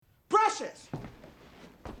Precious!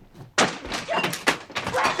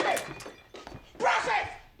 Precious! Precious!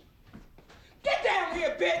 Get down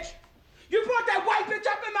here, bitch! You brought that white bitch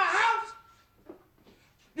up in my house?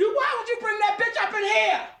 Why would you bring that bitch up in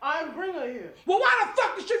here? I didn't bring her here. Well, why the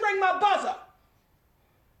fuck did she ring my buzzer?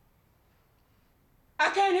 I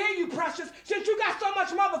can't hear you, Precious. Since you got so much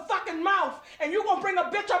motherfucking mouth and you gonna bring a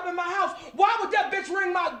bitch up in my house, why would that bitch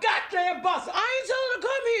ring my goddamn buzzer? I ain't telling her to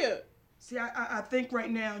come here. See, I think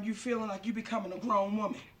right now you feeling like you becoming a grown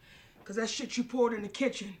woman. Because that shit you poured in the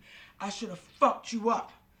kitchen, I should have fucked you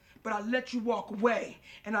up. But I let you walk away,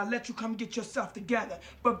 and I let you come get yourself together.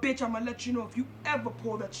 But bitch, I'm gonna let you know if you ever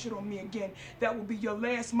pour that shit on me again, that will be your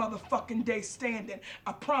last motherfucking day standing.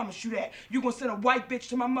 I promise you that. You gonna send a white bitch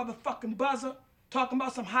to my motherfucking buzzer? Talking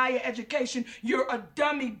about some higher education. You're a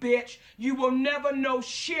dummy, bitch. You will never know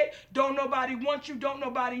shit. Don't nobody want you. Don't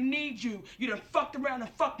nobody need you. You done fucked around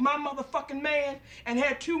and fucked my motherfucking man and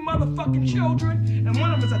had 2 motherfucking children. And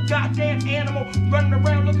one of them is a goddamn animal running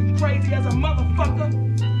around looking crazy as a motherfucker.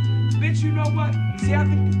 Bitch, you know what? See, I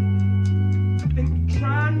think you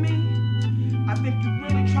trying me. I think you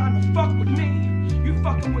really trying to fuck with me. You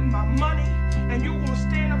fucking with my money. And you gonna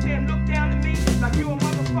stand up there and look down at me like you a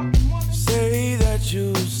motherfucking woman. Say that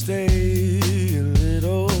you'll stay a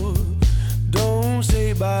little. Don't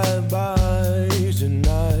say bye-bye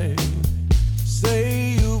tonight.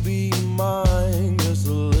 Say you'll be mine. Just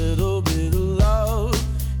a little bit of love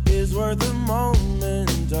is worth a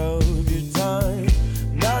moment of your time.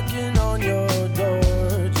 Knocking on your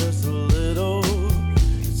door just a little.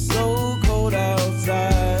 It's so cold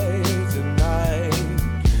outside tonight.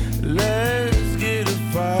 Let's get a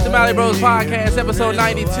fire. The Mallory Bros podcast, episode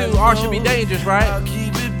 92. R should be dangerous, right?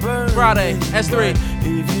 Friday, S3.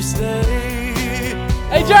 If you stay,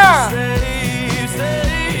 Hey, John!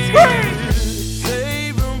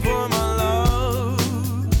 Save room for my love.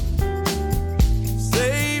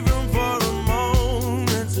 Save room for a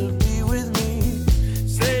moment to be with me.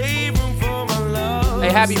 Save room for my love. Hey,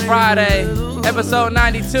 happy Friday, episode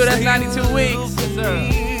 92. That's 92 weeks. Yes, sir.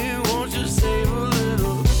 Won't you save a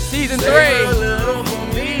little? Season 3. Save a little for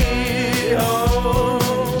me.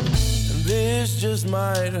 Oh, this just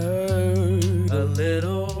might hurt a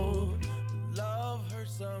little. Love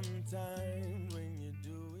hurts sometimes when you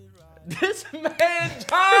do it right. This man,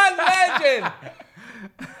 John Legend.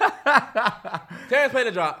 Terrence, play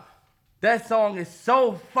the drop. That song is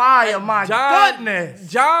so fire, my goodness.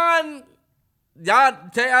 John, I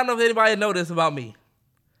don't know if anybody know this about me,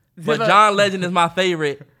 but John Legend is my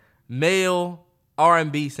favorite male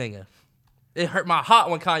R&B singer. It hurt my heart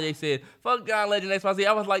when Kanye said, fuck John Legend XYZ.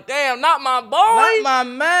 I was like, damn, not my boy. Not my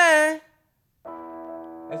man.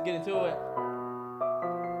 Let's get into it.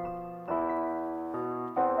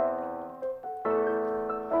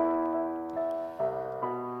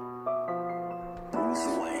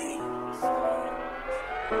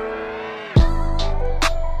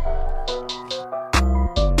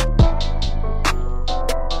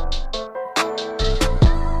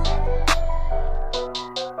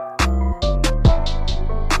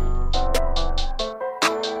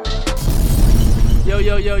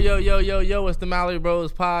 Yo, it's the Mallory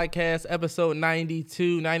Bros podcast, episode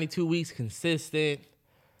 92, 92 weeks consistent.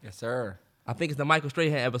 Yes, sir. I think it's the Michael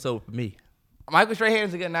Strahan episode for me. Michael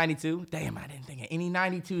Strahan's a good 92. Damn, I didn't think of any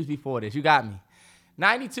 92s before this. You got me.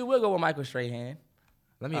 92, we'll go with Michael Strahan.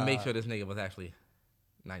 Let me make sure this nigga was actually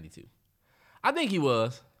 92. I think he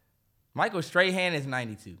was. Michael Strahan is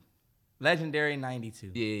 92. Legendary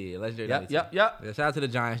 92. Yeah, legendary 92. Yep. Yeah, shout out to the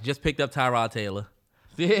Giants. Just picked up Tyrod Taylor.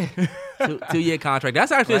 Yeah. 2-year contract.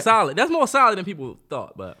 That's actually solid. That's more solid than people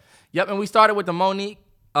thought, but. Yep, and we started with the Monique.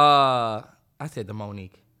 I said the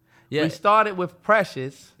Monique. Yeah. We started with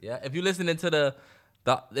Precious. Yeah, if you're listening to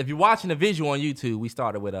if you're watching the visual on YouTube, we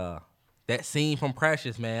started with that scene from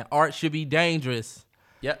Precious, man. Art should be dangerous.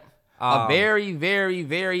 Yep. A very, very,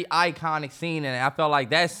 very iconic scene, and I felt like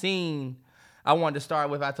that scene I wanted to start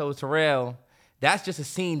with. I told Terrell, that's just a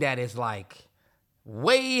scene that is like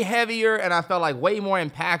way heavier, and I felt like way more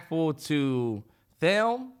impactful to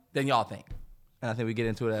film than y'all think. And I think we get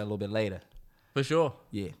into that a little bit later. For sure.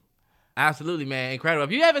 Yeah. Absolutely, man. Incredible.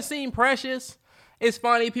 If you haven't seen Precious, it's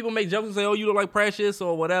funny. People make jokes and say, oh, you look like Precious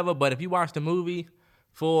or whatever. But if you watch the movie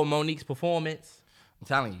for Monique's performance, I'm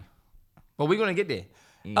telling you. But we're going to get there.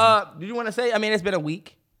 Mm-hmm. Did you want to say, I mean, it's been a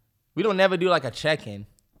week. We don't never do like a check-in.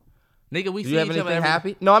 Nigga, we do see you have each anything other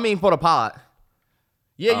happy? No, I mean for the pod.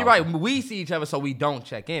 Yeah, you're right. We see each other, so we don't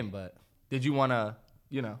check in. But did you want to,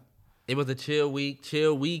 It was a chill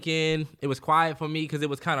weekend. It was quiet for me because it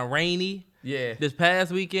was kind of rainy. Yeah. This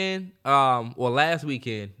past weekend, or last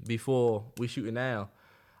weekend before we shooting now.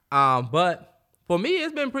 But For me,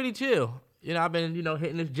 it's been pretty chill. You know, I've been,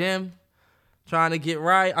 hitting this gym, trying to get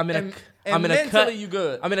right. I'm in a cut. You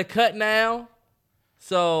good? I'm in a cut now,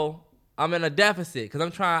 so I'm in a deficit because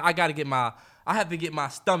I have to get my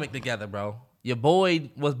stomach together, bro. Your boy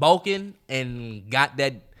was bulking and got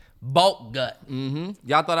that bulk gut. Mm-hmm.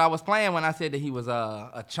 Y'all thought I was playing when I said that he was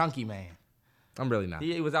a chunky man. I'm really not.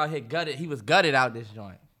 He was out here gutted. He was gutted out this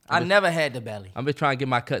joint. I never had the belly. I'm just trying to get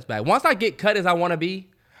my cuts back. Once I get cut as I want to be,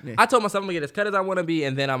 I told myself I'm going to get as cut as I want to be,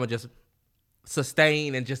 and then I'm going to just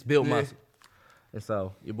sustain and just build muscle. And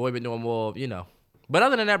so, your boy been doing more, But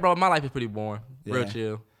other than that, bro, my life is pretty boring. Real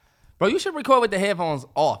chill. Bro, you should record with the headphones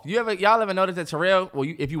off. Y'all ever notice that Terrell,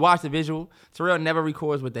 if you watch the visual, Terrell never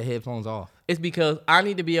records with the headphones off. It's because I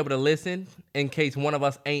need to be able to listen in case one of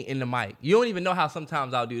us ain't in the mic. You don't even know how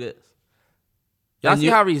sometimes I'll do this. Y'all see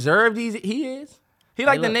how reserved he is? He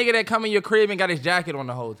like the nigga that come in your crib and got his jacket on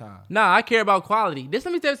the whole time. Nah, I care about quality. Let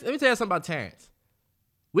me tell you something about Terrence.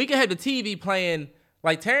 We can have the TV playing.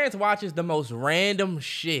 Like, Terrence watches the most random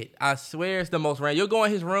shit. I swear it's the most random. You'll go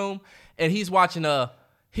in his room and he's watching a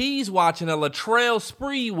Latrell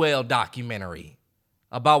Sprewell documentary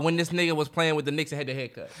about when this nigga was playing with the Knicks and had the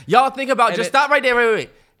haircut. Y'all think about, stop right there, wait.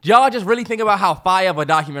 Y'all just really think about how fire of a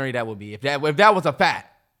documentary that would be if that was a fact.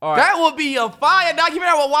 All right. That would be a fire documentary.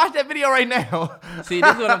 I would watch that video right now. See,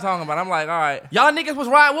 this is what I'm talking about. I'm like, all right. Y'all niggas was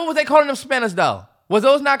riding. What was they calling them spinners, though? Was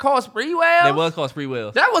those not called Sprewells? They was called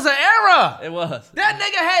Sprewells. That was an era. It was. That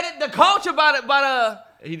nigga had the culture but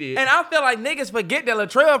he did. And I feel like niggas forget that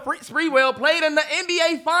Latrell Sprewell played in the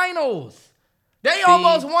NBA Finals. They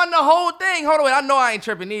almost won the whole thing. Hold on, wait. I know I ain't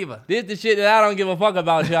tripping either. This the shit that I don't give a fuck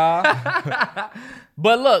about, y'all.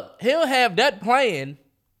 But look, he'll have that playing,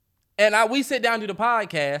 and we sit down to the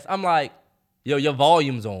podcast. I'm like, yo, your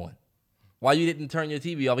volume's on. Why you didn't turn your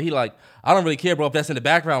TV off? He like, I don't really care, bro, if that's in the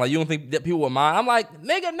background. Like, you don't think that people will mind? I'm like,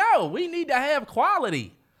 nigga, no. We need to have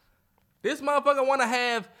quality. This motherfucker want to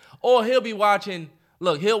have, or he'll be watching,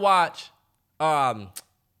 he'll watch a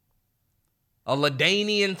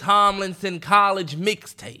LaDainian Tomlinson college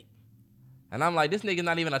mixtape. And I'm like, this nigga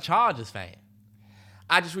not even a Chargers fan.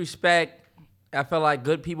 I feel like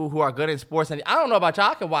good people who are good in sports, and I don't know about y'all,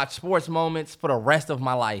 I can watch sports moments for the rest of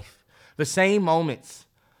my life. The same moments.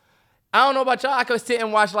 I don't know about y'all, I could sit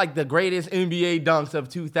and watch like the greatest NBA dunks of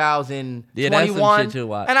 2021. Yeah, that's some shit to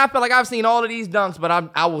watch. And I feel like I've seen all of these dunks,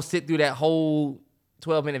 but I will sit through that whole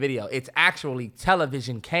 12-minute video. It's actually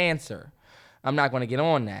television cancer. I'm not going to get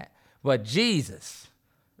on that. But Jesus.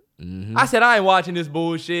 Mm-hmm. I said, I ain't watching this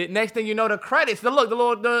bullshit. Next thing you know, the credits,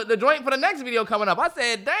 the joint for the next video coming up. I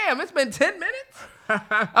said, damn, it's been 10 minutes?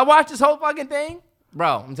 I watched this whole fucking thing?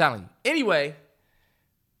 Bro, I'm telling you. Anyway,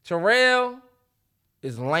 Terrell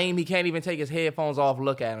is lame. He can't even take his headphones off.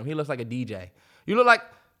 Look at him. He looks like a DJ. You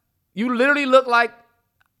literally look like,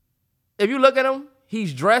 if you look at him,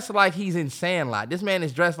 he's dressed like he's in Sandlot. This man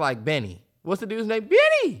is dressed like Benny. What's the dude's name?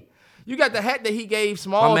 Benny. You got the hat that he gave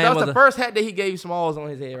Smalls. That was the first hat that he gave Smalls on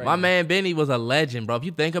his head right My man Benny was a legend, bro. If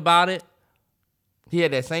you think about it. He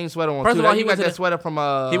had that same sweater on. First of all, he got that sweater from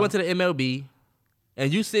he went to the MLB,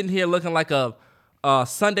 and you sitting here looking like a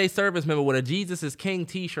Sunday service member with a Jesus is King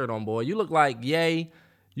t-shirt on, boy. You look like Ye.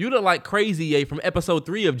 You look like Crazy Ye from episode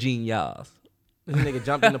 3 of Genius. This nigga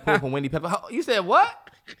jumped in the pool from Wendy Pepper. You said what?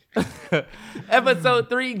 Episode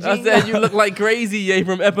 3 Genius. I said you look like Crazy Ye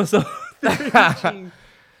from episode 3.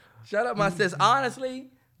 Shut up, my sis.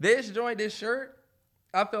 Honestly, this shirt,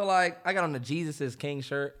 I feel like I got on the Jesus is King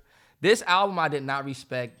shirt. This album I did not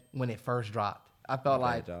respect when it first dropped. I felt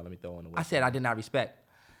like, let me throw on the I said I did not respect.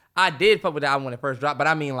 I did fuck with the album when it first dropped, but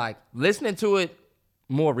I mean, like, listening to it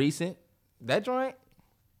more recent, that joint,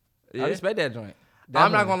 I respect that joint.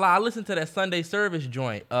 I'm not gonna lie, I listened to that Sunday service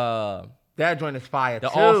joint. That joint is fire too.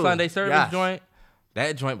 The all Sunday service joint.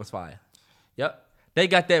 That joint was fire. Yep. They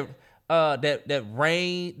got that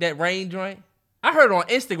rain joint. I heard it on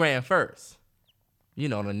Instagram first. You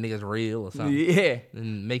know, the niggas real or something. Yeah.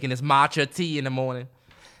 And making this matcha tea in the morning.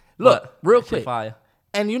 Look, real quick. Fire.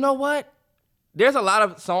 And you know what? There's a lot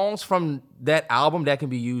of songs from that album that can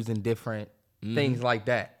be used in different things like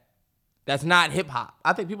that. That's not hip hop.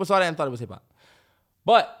 I think people saw that and thought it was hip hop.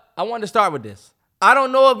 But I wanted to start with this. I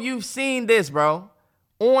don't know if you've seen this, bro,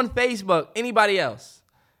 on Facebook. Anybody else?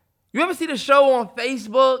 You ever see the show on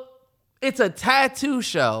Facebook? It's a tattoo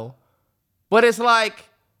show, but it's like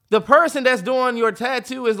the person that's doing your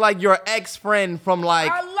tattoo is like your ex-friend from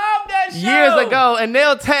like I love that show. Years ago, and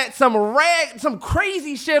they'll tat some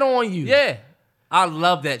crazy shit on you. Yeah. I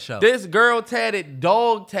love that show. This girl tatted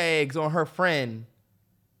dog tags on her friend,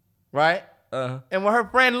 right? And when her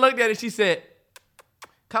friend looked at it, she said,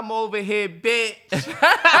 "Come over here, bitch.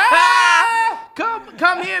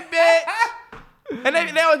 Come here, bitch." And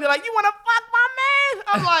they always be like, you want to fuck my man?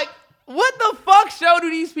 I'm like, what the fuck show do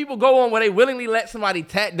these people go on where they willingly let somebody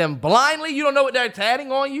tat them blindly? You don't know what they're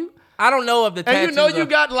tatting on you? I don't know if the tattoos And you know you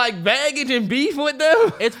got like baggage and beef with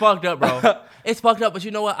them? It's fucked up, bro. It's fucked up, but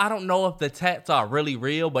you know what? I don't know if the tats are really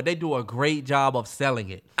real, but they do a great job of selling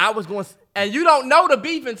it. And you don't know the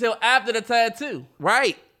beef until after the tattoo.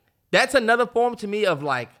 Right. That's another form to me of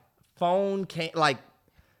like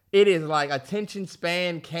it is like attention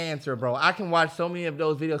span cancer, bro. I can watch so many of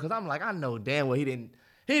those videos because I'm like, I know damn well he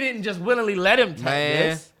didn't just willingly let him tat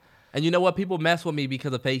this. And you know what? People mess with me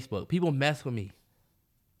because of Facebook. People mess with me.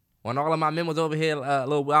 When all of my men was over here a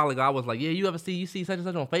little while ago, I was like, yeah, you see such and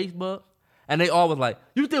such on Facebook? And they all was like,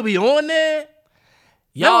 you still be on there?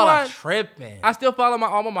 Y'all are tripping. I still follow my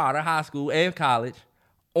alma mater, high school and college,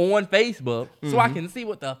 on Facebook so I can see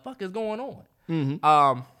what the fuck is going on.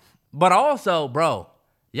 Mm-hmm. But also, bro,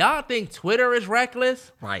 y'all think Twitter is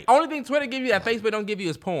reckless? Right. Only thing Twitter give you that Facebook don't give you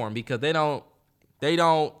is porn because they don't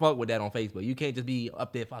fuck with that on Facebook. You can't just be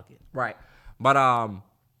up there fucking. Right. But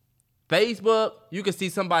Facebook, you can see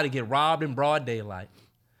somebody get robbed in broad daylight.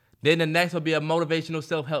 Then the next will be a motivational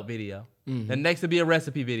self-help video. Mm-hmm. The next will be a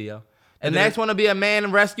recipe video. And the next one will be a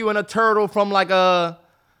man rescuing a turtle from like a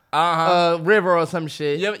river or some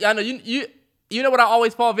shit. Yeah, I know. You know what I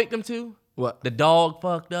always fall victim to? What? The dog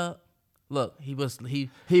fucked up. Look, he was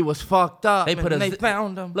fucked up. They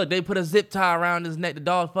found him. Look, they put a zip tie around his neck. The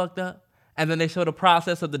dog fucked up, and then they show the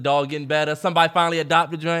process of the dog getting better. Somebody finally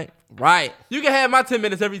adopted the joint. Right. You can have my 10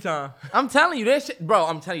 minutes every time. I'm telling you that shit, bro.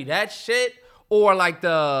 I'm telling you that shit. Or like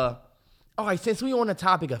all right, since we on the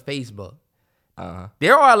topic of Facebook,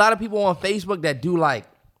 there are a lot of people on Facebook that do like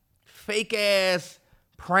fake ass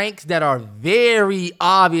pranks that are very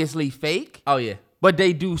obviously fake. Oh yeah. But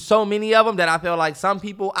they do so many of them that I feel like some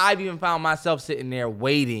people, I've even found myself sitting there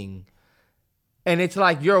waiting. And it's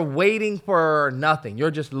like you're waiting for nothing.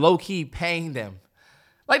 You're just low-key paying them.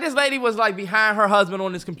 Like this lady was like behind her husband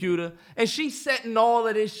on this computer and she's setting all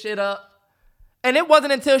of this shit up. And it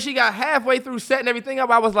wasn't until she got halfway through setting everything up,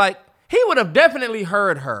 I was like, he would have definitely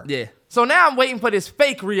heard her. Yeah. So now I'm waiting for this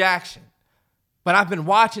fake reaction. But I've been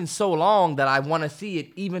watching so long that I want to see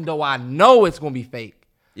it even though I know it's going to be fake.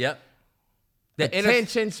 Yep. The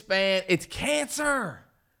attention span, it's cancer.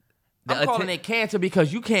 I'm calling it cancer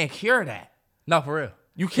because you can't cure that. No, for real.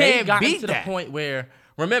 You can't beat to that. The point where,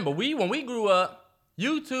 remember, when we grew up,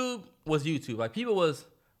 YouTube was YouTube. Like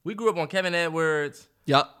we grew up on Kevin Edwards,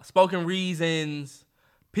 Spoken Reasons,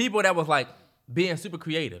 people that was like being super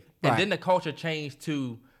creative. And then the culture changed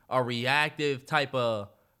to a reactive type of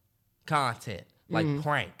content, like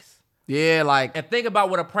pranks. Yeah, like... And think about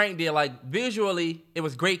what a prank did. Like, visually, it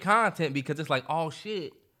was great content because it's like, oh,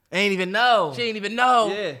 shit. Ain't even know. She ain't even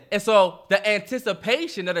know. Yeah. And so, the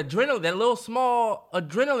anticipation, that adrenaline, that little small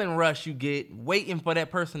adrenaline rush you get waiting for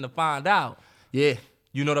that person to find out. Yeah.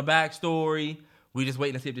 You know the backstory. We just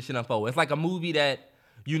waiting to see if this shit unfold. It's like a movie that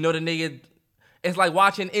you know the nigga... It's like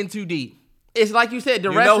watching In Too Deep. It's like you said,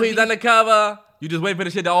 you know he's undercover. You just wait for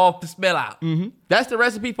the shit to all spell out. Mm-hmm. That's the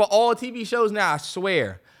recipe for all TV shows now, I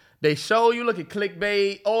swear. They show you, look at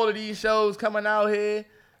clickbait, all of these shows coming out here,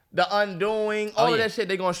 The Undoing, all of that shit.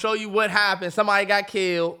 They're going to show you what happened. Somebody got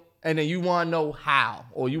killed, and then you want to know how,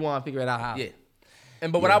 or you want to figure it out how. Yeah.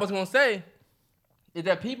 But what I was going to say is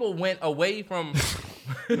that people went away from...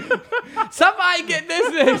 Somebody get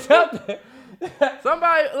this thing.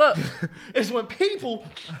 Somebody, look. It's when people...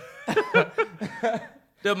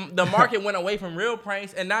 The market went away from real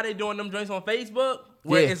pranks, and now they're doing them joints on Facebook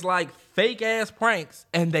where it's like fake ass pranks,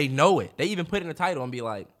 and they know it. They even put it in the title and be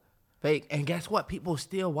like, fake. And guess what? People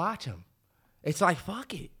still watch them. It's like,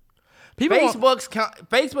 fuck it.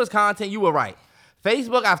 Facebook's content, you were right.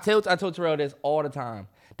 Facebook, I told Terrell this all the time.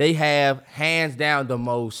 They have hands down the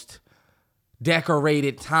most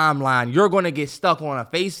decorated timeline. You're going to get stuck on a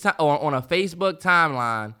Facebook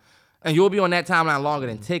timeline. And you'll be on that timeline longer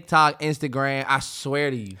than TikTok, Instagram. I swear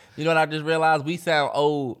to you. You know what I just realized? We sound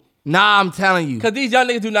old. Nah, I'm telling you. Because these young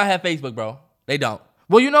niggas do not have Facebook, bro. They don't.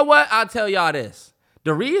 Well, you know what? I'll tell y'all this.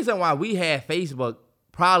 The reason why we have Facebook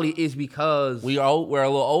probably is because... We're a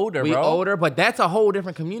little older, bro. We're older, but that's a whole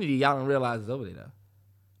different community y'all don't realize is over there,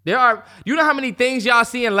 though. You know how many things y'all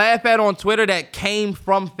see and laugh at on Twitter that came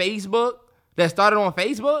from Facebook? That started on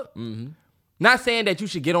Facebook? Mm-hmm. Not saying that you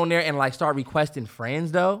should get on there and like start requesting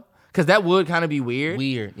friends, though. Because that would kind of be weird.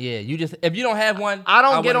 Weird, yeah. If you don't have one... I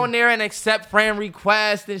don't get on there and accept friend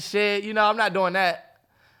requests and shit. You know, I'm not doing that.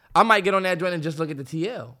 I might get on that joint and just look at the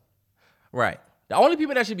TL. Right. The only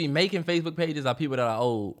people that should be making Facebook pages are people that are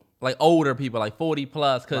old. Like older people, like 40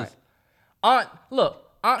 plus. Because Aunt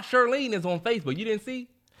Charlene is on Facebook. You didn't see?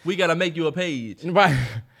 We got to make you a page. Right.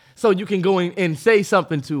 so you can go in and say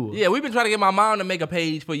something to her. Yeah, we've been trying to get my mom to make a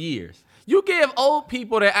page for years. You give old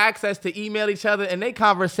people the access to email each other, and their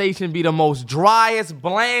conversation be the most driest,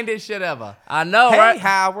 blandest shit ever. I know, hey, right?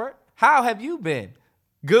 Howard, how have you been?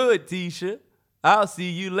 Good, Tisha. I'll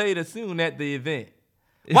see you later soon at the event.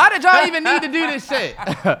 Why did y'all even need to do this shit?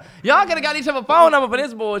 Y'all could have got each other phone number for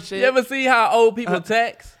this bullshit. You ever see how old people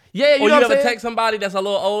text? Yeah, you or know you what I'm ever saying? text somebody that's a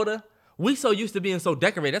little older? We so used to being so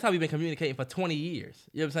decorated. That's how we've been communicating for 20 years.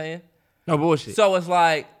 You know what I'm saying? No bullshit. So it's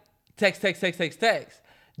like text.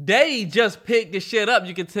 They just picked this shit up.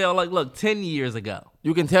 You can tell, like, look, 10 years ago.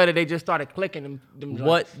 You can tell that they just started clicking them joints.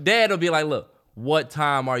 What Dad will be like, look, what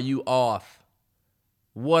time are you off?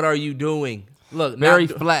 What are you doing? Look, Very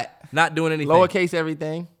flat. Not doing anything. Lowercase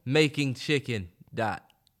everything. Making chicken. Dot.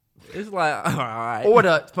 It's like, all right.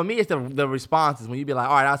 Or for me, it's the responses when you be like,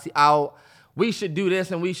 all right, we should do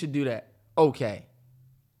this and we should do that. Okay.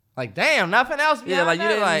 Like, damn, nothing else. Yeah, like you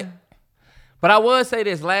didn't like. But I would say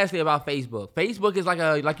this lastly about Facebook. Facebook is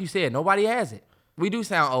like you said, nobody has it. We do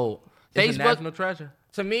sound old. It's Facebook, a national treasure.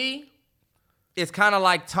 to me, it's kind of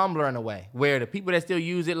like Tumblr in a way, where the people that still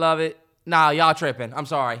use it love it. Nah, y'all tripping. I'm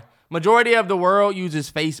sorry. Majority of the world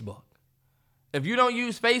uses Facebook. If you don't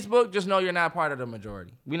use Facebook, just know you're not part of the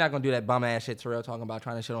majority. We're not gonna do that bum ass shit Terrell talking about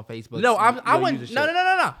trying to shit on Facebook. No, I wouldn't. No.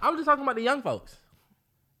 I was just talking about the young folks,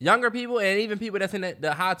 younger people, and even people that's in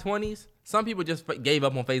the high 20s. Some people just gave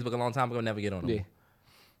up on Facebook a long time ago, and never get on it. Yeah.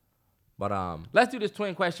 But let's do this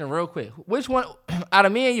twin question real quick. Which one out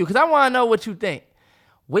of me and you? Because I want to know what you think.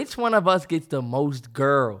 Which one of us gets the most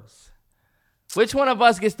girls? Which one of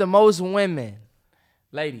us gets the most women?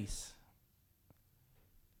 Ladies.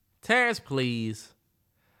 Terrence, please.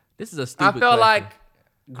 This is a stupid I feel question. like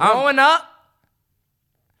growing up,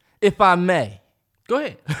 if I may. Go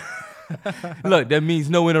ahead. Look, that means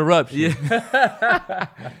no interruption. Yeah.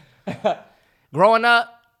 Growing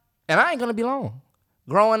up, and I ain't going to be long.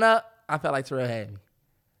 Growing up, I felt like Terrell had me.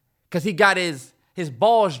 Because he got his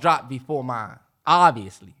balls dropped before mine,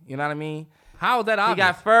 obviously. You know what I mean? How is that obvious?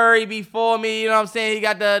 He got furry before me, you know what I'm saying? He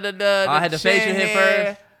got the I had the facial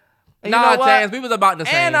hair first. And nah, Terrence, we was about the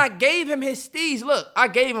same. And I gave him his steez. Look, I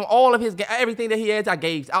gave him all of his everything that he has.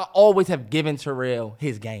 I always have given Terrell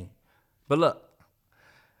his game. But look,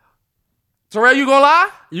 Terrell, you gonna lie?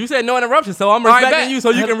 You said no interruption, so I'm respecting you so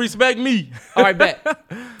you can respect me. All right, bet.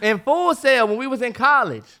 In Full Sail, when we was in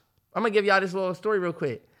college, I'm gonna give y'all this little story real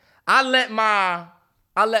quick. I let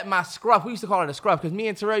my scruff, we used to call it a scruff, because me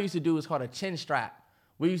and Terrell used to do what's called a chin strap.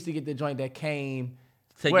 We used to get the joint that came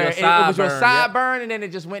where it was your sideburn, and then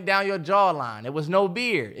it just went down your jawline. It was no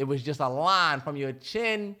beard. It was just a line from your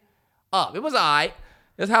chin up. It was all right.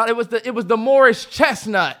 That's how it was. It was the Morris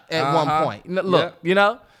chestnut at one point. Look, you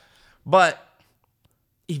know? But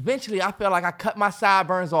eventually I felt like I cut my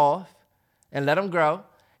sideburns off and let them grow.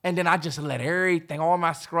 And then I just let everything, all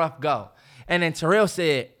my scruff go. And then Terrell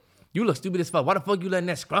said, you look stupid as fuck. Why the fuck you letting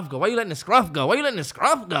that scruff go? Why you letting the scruff go? Why you letting the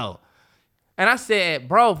scruff go? And I said,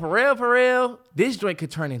 bro, for real, this joint could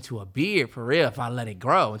turn into a beard for real if I let it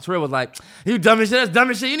grow. And Terrell was like, you dumb as shit, that's dumb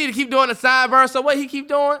as shit. You need to keep doing the sideburns. So what he keep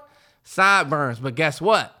doing? Sideburns. But guess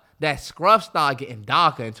what? That scruff started getting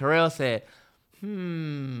darker. And Terrell said,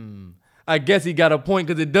 I guess he got a point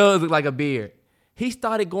because it does look like a beard. He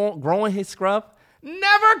started growing his scruff.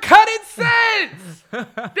 Never cut it since.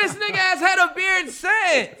 This nigga has had a beard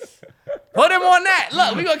since. Put him on that.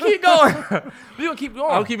 Look, we gonna keep going. We gonna keep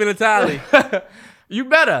going. I'm keeping a tally. You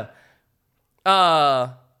better.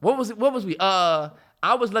 What was we? I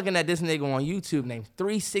was looking at this nigga on YouTube named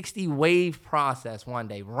 360 Wave Process one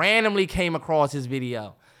day. Randomly came across his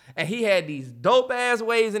video. And he had these dope ass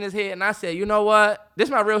waves in his head. And I said, you know what? This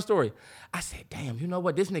is my real story. I said, damn, you know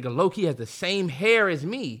what? This nigga low-key has the same hair as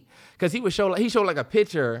me. Because he showed like a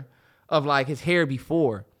picture of like his hair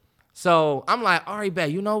before. So I'm like, all right,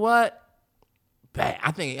 bet, you know what? Bet.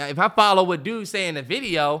 I think if I follow what dude say in the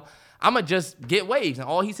video, I'm going to just get waves. And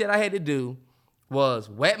all he said I had to do was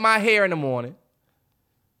wet my hair in the morning.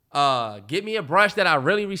 Get me a brush that I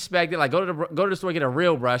really respected. Like go to the store, get a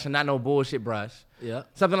real brush and not no bullshit brush. Yeah.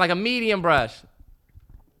 Something like a medium brush.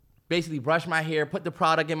 Basically brush my hair, put the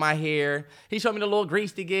product in my hair. He showed me the little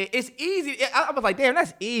grease to get. It's easy. I was like, damn,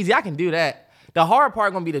 that's easy. I can do that. The hard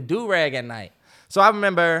part gonna be the do-rag at night. So I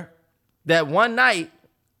remember that one night,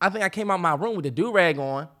 I think I came out my room with the do-rag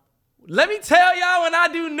on. Let me tell y'all, when I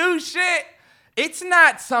do new shit, it's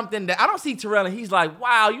not something that I don't see Terrell and he's like,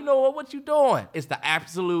 wow, you know what you doing? It's the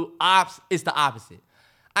absolute it's the opposite.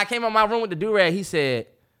 I came out my room with the do-rag. He said,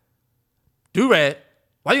 do-rag?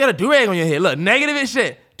 Why you got a do-rag on your head? Look, negative as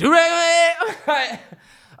shit. Do-rag on your head?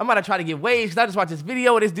 I'm about to try to get waves because I just watched this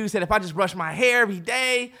video where this dude said if I just brush my hair every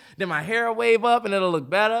day, then my hair will wave up and it'll look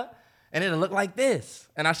better. And it'll look like this.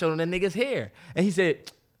 And I showed him the nigga's hair. And he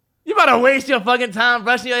said, you better waste your fucking time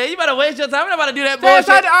brushing your hair. You better waste your time. I'm not about to do that bullshit.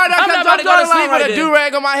 I'm not about to go to sleep with a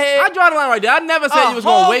do-rag on my head. I draw the line right there. I never said you was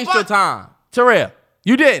going to waste your time. Terrell,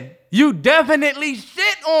 you didn't. You definitely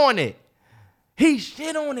shit on it. He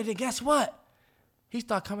shit on it, and guess what? He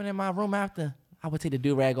started coming in my room after. I would take the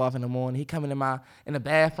do-rag off in the morning. He coming in the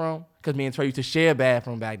bathroom, because me and Trey used to share a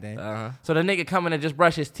bathroom back then. So the nigga coming and just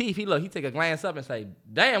brush his teeth. He take a glance up and say,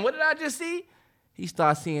 damn, what did I just see? He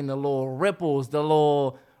starts seeing the little ripples, the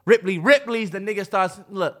little Ripley's. The nigga starts,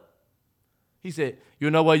 look. He said, you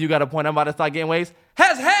know what, you got a point, I'm about to start getting waves.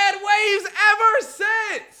 Has had waves ever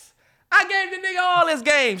since. I gave the nigga all his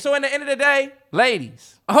game. So in the end of the day,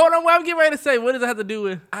 ladies. Hold on, what I'm getting ready to say. What does it have to do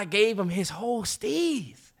with? I gave him his whole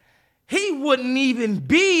steez. He wouldn't even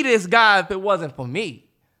be this guy if it wasn't for me.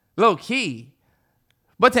 Low key.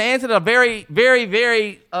 But to answer the very, very,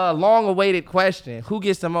 very long-awaited question, who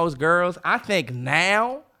gets the most girls? I think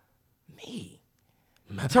now, me.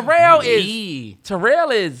 Terrell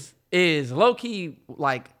is low-key,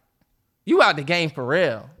 like, you out the game for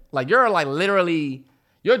real. Like, you're like literally,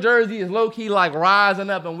 your jersey is low-key like rising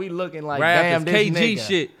up and we looking like, damn, this KG nigga.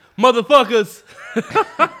 shit. Motherfuckers.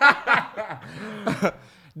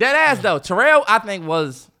 Dead ass though. Terrell, I think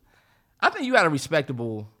you had a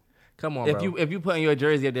respectable. Come on, bro. If you putting your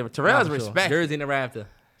jersey up there, Terrell's respected. Jersey in the rafter.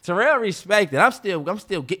 Terrell respected. I'm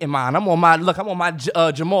still getting mine. I'm on my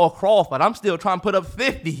Jamal Crawford. I'm still trying to put up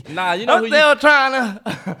 50. Nah, you know I'm still trying to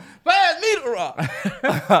pass me the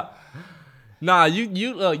rock. Nah, you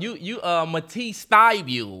Matisse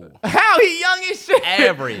Thybule. How he young as shit?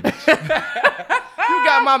 Average. You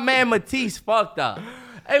got my man Matisse fucked up.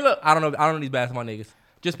 Hey, look, I don't know these basketball niggas.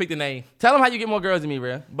 Just pick the name. Tell them how you get more girls than me,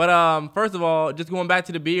 real. But first of all, just going back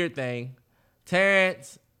to the beard thing,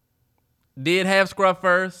 Terrence did have scruff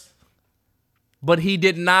first, but he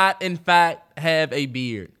did not, in fact, have a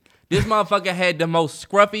beard. This motherfucker had the most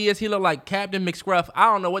scruffiest. He looked like Captain McScruff. I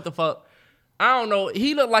don't know what the fuck. I don't know.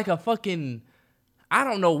 He looked like a fucking, I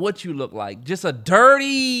don't know what you look like. Just a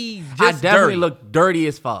dirty, I definitely look dirty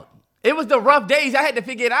as fuck. It was the rough days. I had to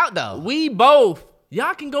figure it out, though. We both.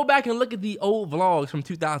 Y'all can go back and look at the old vlogs from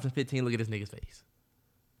 2015. Look at this nigga's face.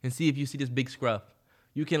 And see if you see this big scruff.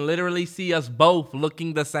 You can literally see us both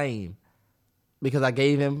looking the same. Because I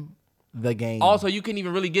gave him the game. Also, you couldn't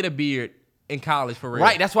even really get a beard in college for real.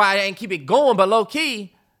 Right, that's why I didn't keep it going, but low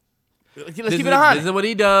key, let's keep it 100. This is what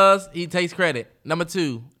he does. He takes credit. Number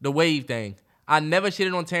 2, the wave thing. I never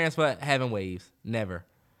shitted on Terrence for having waves. Never.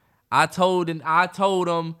 I told him,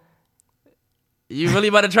 you really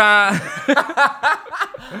about to try?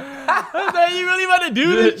 I said, you really about to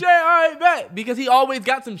do this, Jay? All right, bet. Because he always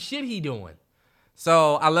got some shit he doing.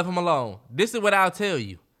 So I left him alone. This is what I'll tell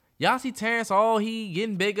you. Y'all see Terrence, he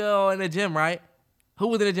getting bigger in the gym, right? Who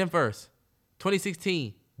was in the gym first?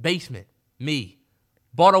 2016, basement, me.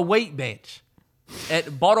 Bought a weight bench.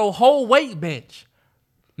 Bought a whole weight bench.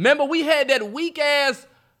 Remember, we had that weak-ass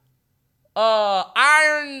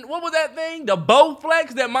iron, what was that thing? The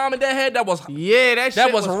Bowflex that mom and dad had that was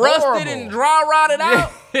that was rusted horrible. And dry rotted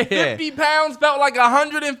out. Yeah. 50 pounds felt like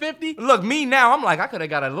 150. Look, me now, I'm like, I could have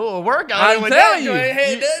got a little workout. I'm telling you.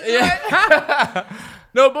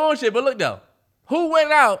 No bullshit, but look though. Who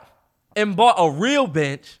went out and bought a real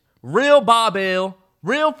bench, real barbell,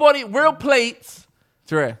 real plates?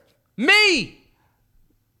 Trey. Me.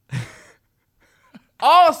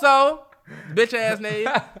 Also, bitch ass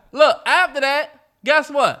nigga. Look, after that, guess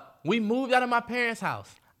what? We moved out of my parents'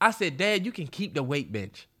 house. I said, Dad, you can keep the weight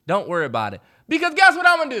bench. Don't worry about it. Because guess what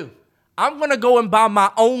I'm going to do? I'm going to go and buy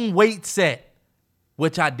my own weight set,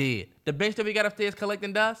 which I did. The bench that we got upstairs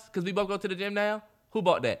collecting dust, because we both go to the gym now, who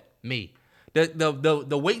bought that? Me.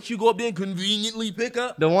 The weights you go up there and conveniently pick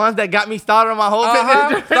up. The ones that got me started on my whole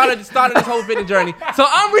fitness journey. Started this whole fitness journey. So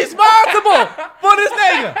I'm responsible for this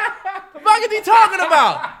nigga. What the fuck is he talking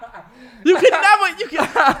about?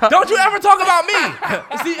 Don't you ever talk about me.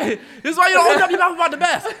 See, this is why you don't open up your mouth about the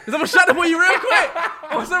best. Because I'm going to shut up for you real quick.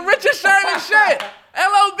 On some Richard Sherman shit.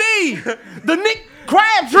 LOB. The Nick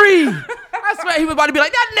Crabtree. I swear he was about to be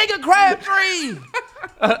like, that nigga Crabtree.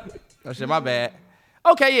 Oh shit, my bad.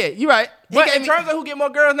 Okay, yeah, you right. But in terms of who get more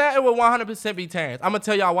girls now, it would 100% be Terrence. I'm going to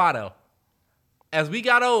tell y'all why, though. As we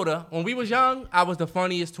got older, when we was young, I was the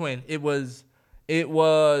funniest twin. It was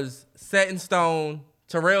set in stone.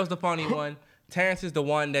 Terrell's the funny one. Terrence is the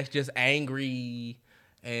one that's just angry,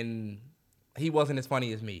 and he wasn't as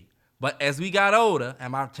funny as me. But as we got older,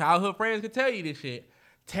 and my childhood friends could tell you this shit,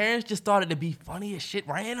 Terrence just started to be funny as shit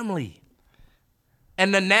randomly.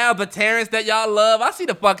 And then now the Terrence that y'all love, I see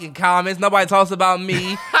the fucking comments. Nobody talks about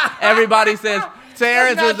me. Everybody says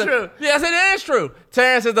Terrence That's is not true. Yes, it is true.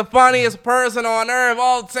 Terrence is the funniest person on earth.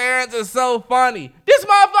 Oh, Terrence is so funny. This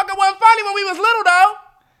motherfucker wasn't funny when we was little though.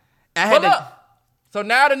 But look, so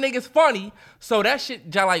now the nigga's funny, so that shit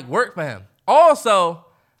just like worked for him. Also,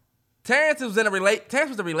 Terrence was a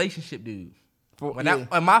relationship dude. In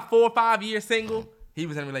my 4 or 5 year single, he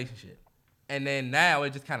was in a relationship. And then now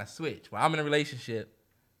it just kind of switched. Well, I'm in a relationship,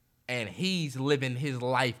 and he's living his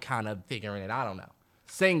life kind of figuring it. I don't know.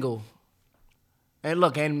 Single. And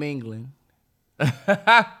mingling.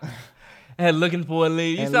 And looking for a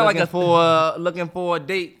lady. You And sound like looking for a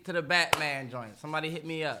date to the Batman joint. Somebody hit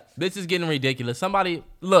me up. This is getting ridiculous. Somebody,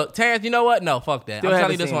 look, Terrence, you know what? No, fuck that. Still I'm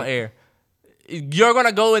telling you haven't this seen on it. air. You're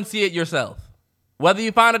gonna go and see it yourself. Whether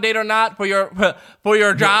you find a date or not for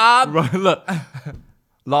your job. Look.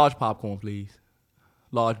 Large popcorn, please.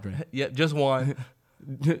 Large drink. Yeah, just one.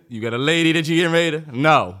 You got a lady that you getting ready to?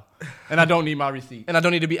 No. And I don't need my receipt. And I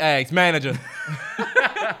don't need to be asked. Manager.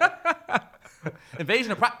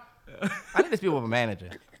 Invasion of privacy. I need to speak with a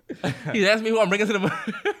manager. He asked me who I'm bringing to the.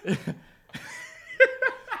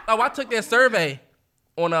 Oh, I took that survey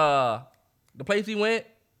on the place we went.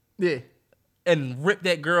 Yeah. And ripped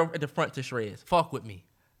that girl at the front to shreds. Fuck with me.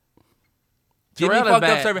 Give me Terrell is fucked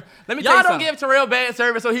bad. up survey. Let me tell Y'all you don't something. give Terrell bad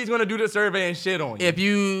service, so he's gonna do the survey and shit on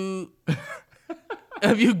you.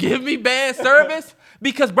 If you give me bad service,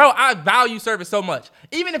 because bro, I value service so much.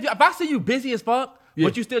 Even if I see you busy as fuck,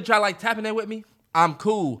 but you still try like tapping in with me, I'm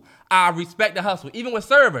cool. I respect the hustle, even with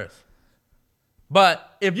servers.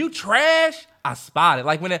 But if you trash, I spot it.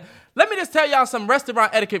 Like let me just tell y'all some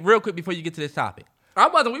restaurant etiquette real quick before you get to this topic. I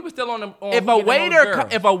wasn't. We were still on the.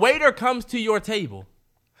 If a waiter comes to your table,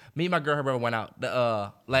 me and my girl, her brother went out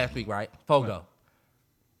last week, right? Fogo.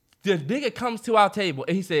 The nigga comes to our table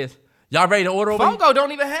and he says, "Y'all ready to order over?" Fogo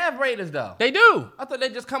don't even have Raiders though. They do. I thought they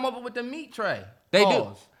just come over with the meat tray. They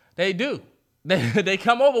Pause. do. They do. They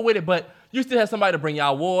come over with it, but you still have somebody to bring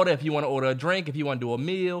y'all water if you want to order a drink, if you want to do a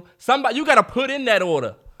meal. Somebody you gotta put in that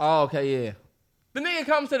order. Oh, okay, yeah. The nigga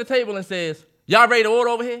comes to the table and says, "Y'all ready to order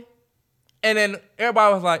over here?" And then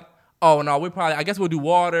everybody was like, "Oh no, I guess we'll do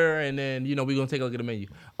water, and then we're gonna take a look at the menu."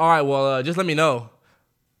 All right, well, just let me know.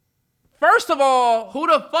 First of all, Who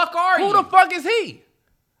the fuck are you? who the fuck is he?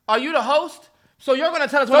 Are you the host? So you're gonna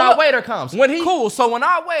tell us So when our look, waiter comes. Cool. So when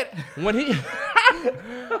our waiter, When he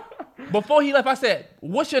before he left, I said,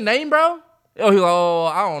 "What's your name, bro?" Oh, he was like, "Oh,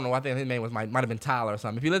 I don't know. I think his name might have been Tyler or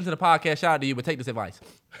something." If you listen to the podcast, shout out to you, but take this advice.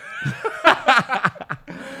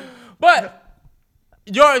 But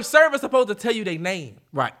your server's supposed to tell you their name.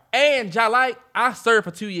 right? And I served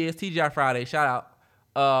for 2 years, TGI Friday, shout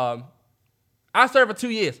out. I served for 2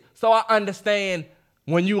 years, so I understand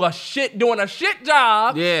when you are doing a shit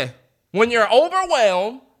job, Yeah. when you're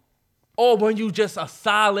overwhelmed, or when you just are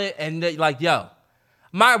solid and like, yo,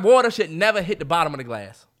 my water should never hit the bottom of the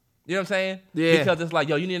glass. You know what I'm saying? Yeah. Because it's like,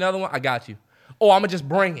 yo, you need another one? I got you. Or I'm going to just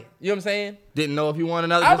bring it. You know what I'm saying? Didn't know if you want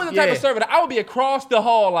another. I was the type of server that I would be across the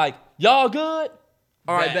hall like, y'all good?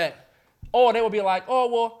 All right, bet. Or they would be like,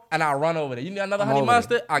 oh, well, and I'll run over there. You need another honey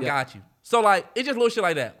mustard? I got you. So, like, it's just little shit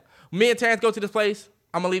like that. Me and Terrence go to this place.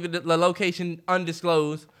 I'm going to leave the location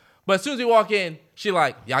undisclosed. But as soon as we walk in, she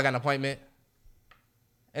like, y'all got an appointment?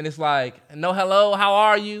 And it's like, no, hello, how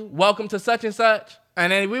are you? Welcome to such and such.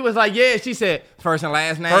 And then we was like, yeah. She said first and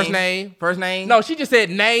last name. First name. No, she just said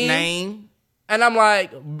name. Name. And I'm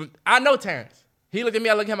like, I know Terrence. He looked at me,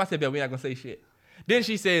 I looked at him, I said, Bill, we're not going to say shit. Then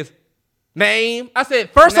she says, name. I said,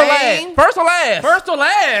 first or last? Name? First or last? First or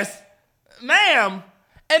last, ma'am.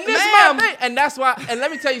 And this is my thing. And that's why, and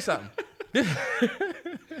let me tell you something.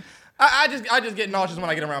 I just get nauseous when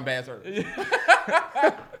I get around bad service.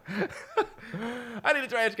 I need a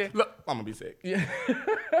trash can. Look, I'm gonna be sick. Yeah.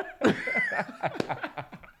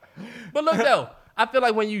 But look though, I feel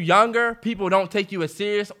like when you younger, people don't take you as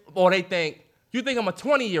serious, or they think, you think I'm a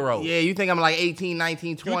 20-year-old. Yeah, you think I'm like 18,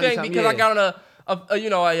 19, 20 You think something. because I got on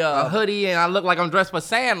a hoodie and I look like I'm dressed for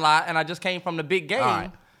Sandlot and I just came from the big game.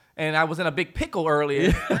 Right. And I was in a big pickle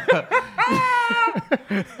earlier. Fuck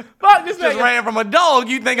this Just nigga. ran from a dog.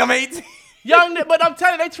 You think I'm 18? But I'm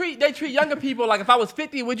telling you, they treat younger people like if I was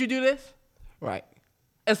 50, would you do this? Right.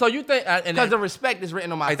 And so you think Because the respect is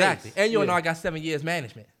written on my face. And you know I got 7 years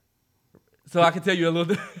management. So I can tell you a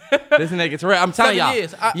little bit. This nigga Terrell, I'm telling 7 y'all,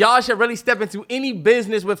 years. y'all should really step into any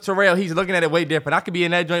business with Terrell. He's looking at it way different. I could be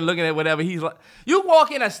in that joint looking at whatever. He's like, you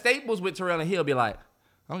walk in a Staples with Terrell and he'll be like,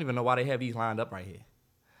 I don't even know why they have these lined up right here.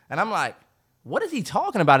 And I'm like, what is he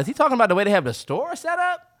talking about? Is he talking about the way they have the store set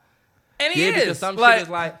up? And he is. Because some like, shit is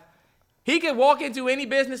like, he could walk into any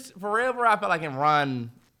business forever, I feel like, and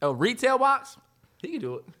run a retail box. He can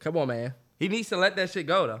do it. Come on, man. He needs to let that shit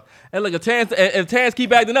go, though. And look, if Terrence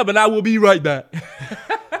keep acting up, and I will be right back.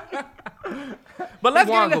 But let's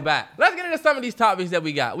get into some of these topics that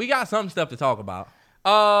we got. We got some stuff to talk about.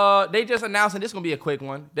 They just announced, and this is going to be a quick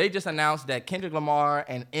one. They just announced that Kendrick Lamar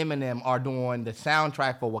and Eminem are doing the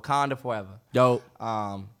soundtrack for Wakanda Forever. Dope.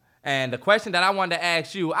 And the question that I wanted to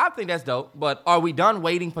ask you, I think that's dope, but are we done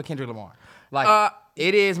waiting for Kendrick Lamar? Like,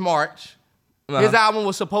 it is March. His album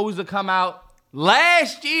was supposed to come out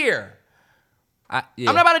last year. I'm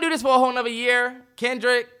not about to do this for a whole nother year.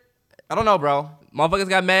 Kendrick, I don't know, bro. Motherfuckers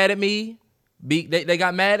got mad at me. They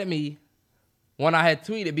got mad at me when I had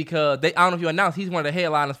tweeted because I don't know if you announced he's one of the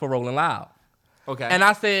headliners for Rolling Loud. Okay. And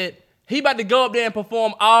I said, he about to go up there and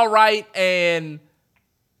perform All Right and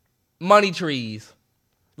Money Trees.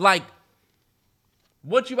 Like,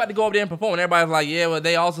 what you about to go up there and perform? And everybody's like, yeah, well,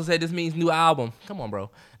 they also said this means new album. Come on, bro.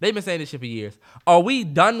 They've been saying this shit for years. Are we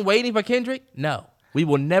done waiting for Kendrick? No. We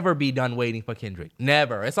will never be done waiting for Kendrick.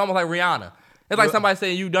 Never. It's almost like Rihanna. It's like somebody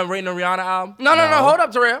saying you done waiting on Rihanna album. No. Hold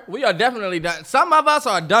up, Terrell. We are definitely done. Some of us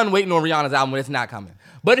are done waiting on Rihanna's album when it's not coming.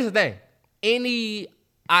 But it's the thing. Any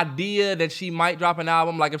idea that she might drop an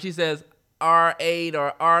album, like if she says R8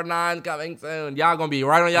 or R9 coming soon, y'all gonna be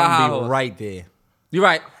right on y'all high horse. Right there. You're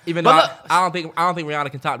right. Even though I don't think Rihanna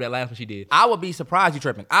can top that last one she did. I would be surprised. You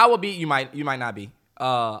tripping? I would be. You might not be.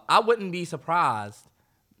 I wouldn't be surprised.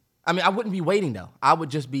 I mean, I wouldn't be waiting though. I would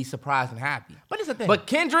just be surprised and happy. But it's the thing. But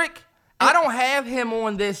Kendrick, I don't have him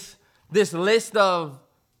on this list of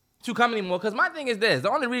to come anymore. Because my thing is this: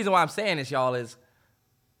 the only reason why I'm saying this, y'all, is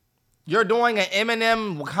you're doing an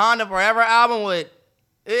Eminem Wakanda Forever album with.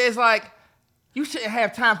 It's like you shouldn't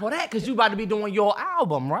have time for that because you about to be doing your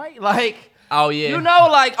album, right? Like. Oh, yeah. You know,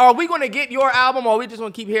 like, are we going to get your album or are we just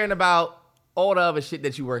going to keep hearing about all the other shit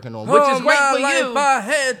that you're working on? Which is great for you. If I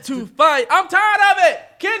had to fight. I'm tired of it.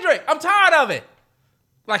 Kendrick, I'm tired of it.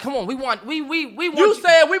 Like, come on, we want You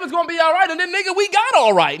said we was going to be all right, and then, nigga, we got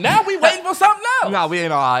all right. Now we waiting for something else. No, we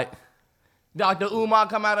ain't all right. Dr. Umar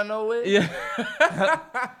come out of nowhere? Yeah.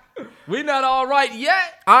 We not all right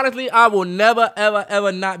yet. Honestly, I will never, ever,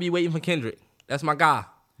 ever not be waiting for Kendrick. That's my guy.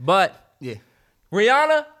 But, yeah,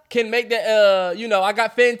 Rihanna can make that, I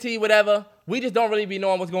got Fenty, whatever. We just don't really be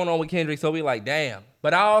knowing what's going on with Kendrick, so we like, damn.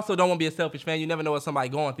 But I also don't want to be a selfish fan. You never know what somebody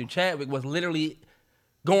going through. Chadwick was literally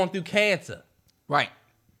going through cancer. Right.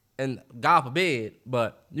 And God forbid,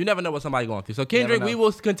 but you never know what somebody going through. So Kendrick, we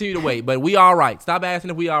will continue to wait, but we all right. Stop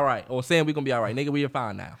asking if we all right or saying we going to be all right. Nigga, we are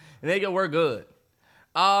fine now. Nigga, we're good.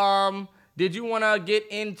 Did you want to get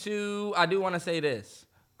into, I do want to say this.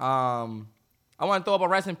 I want to throw up a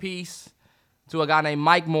rest in peace to a guy named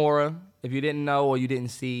Mike Mora. If you didn't know or you didn't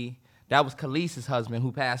see, that was Khalees's husband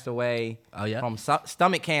who passed away from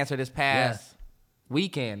stomach cancer this past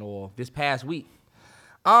weekend or this past week.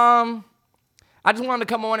 I just wanted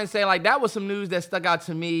to come on and say, like, that was some news that stuck out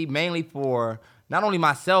to me mainly for not only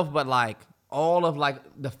myself, but, like, all of, like,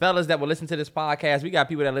 the fellas that will listen to this podcast. We got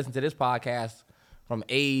people that listen to this podcast from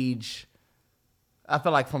age, I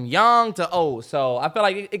feel like from young to old. So I feel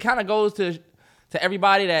like it kind of goes to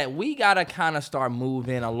everybody that we got to kind of start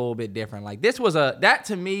moving a little bit different. Like, that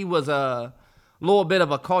to me was a little bit of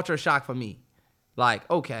a culture shock for me. Like,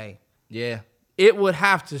 okay, yeah, it would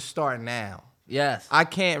have to start now. Yes. I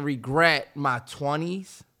can't regret my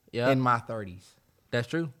 20s and my 30s. That's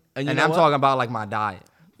true. And I'm talking about, like, my diet.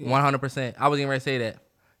 100%. I was getting ready to say that.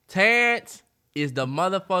 Terrence is the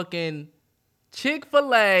motherfucking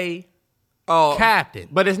Chick-fil-A captain.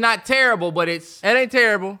 But it's not terrible, but it ain't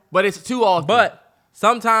terrible. But it's too often. But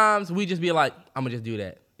sometimes we just be like, I'm going to just do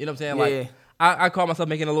that. You know what I'm saying? Yeah. Like, I call myself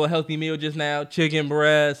making a little healthy meal just now. Chicken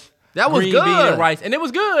breast. That was green good. bean and rice. And it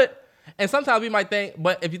was good. And sometimes we might think,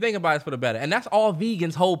 but if you think about it, it's for the better. And that's all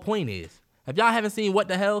vegans' whole point is. If y'all haven't seen What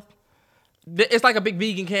the Health, it's like a big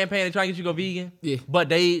vegan campaign. They try to get you to go vegan. Yeah.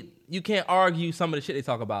 But you can't argue some of the shit they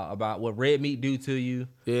talk about what red meat do to you.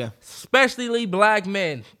 Yeah. Especially black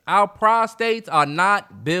men. Our prostates are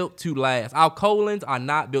not built to last. Our colons are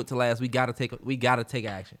not built to last. We gotta take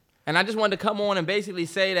action. And I just wanted to come on and basically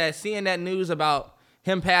say that seeing that news about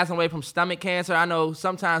him passing away from stomach cancer, I know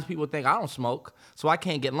sometimes people think I don't smoke, so I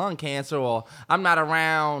can't get lung cancer, or I'm not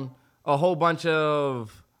around a whole bunch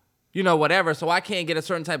of, whatever, so I can't get a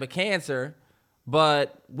certain type of cancer.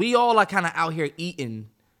 But we all are kind of out here eating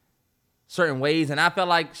certain ways. And I felt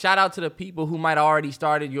like shout out to the people who might already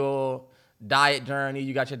started your diet journey.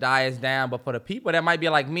 You got your diets down. But for the people that might be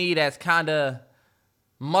like me that's kind of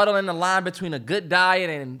muddling the line between a good diet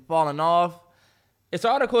and falling off, it's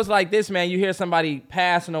articles like this, man. You hear somebody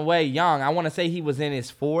passing away young. I want to say he was in his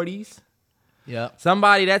 40s. Yeah.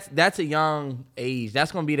 Somebody that's a young age.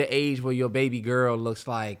 That's going to be the age where your baby girl looks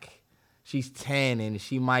like she's 10 and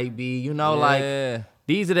she might be, like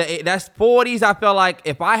these are that's 40s. I feel like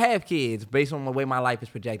if I have kids, based on the way my life is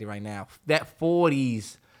projected right now, that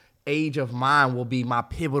 40s age of mine will be my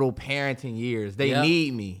pivotal parenting years. They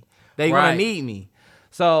need me. They're gonna need me.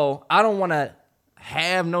 So I don't want to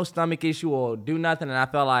have no stomach issue or do nothing. And I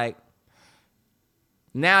feel like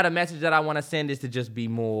now the message that I want to send is to just be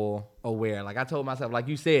more aware. Like I told myself, like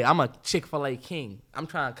you said, I'm a Chick-fil-A king. I'm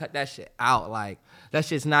trying to cut that shit out. Like that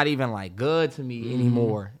shit's not even like good to me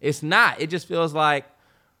anymore. It's not. It just feels like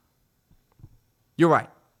you're right.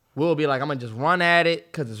 We'll be like, I'm gonna just run at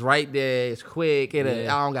it because it's right there. It's quick. I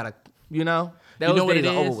don't gotta, Those what days it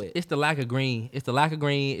are is? over with. It's the lack of green. It's the lack of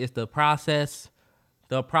green. It's the processed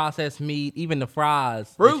meat, even the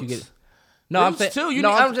fries. Fruits. That you get. No, I'm saying too.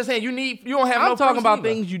 I'm just saying you don't have. I'm no talking about either.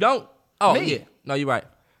 things you don't. Oh Me. yeah, no, you're right.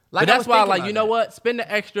 Like, but that's why, like, you know what? Spend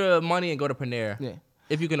the extra money and go to Panera. Yeah.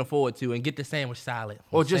 If you can afford to, and get the sandwich salad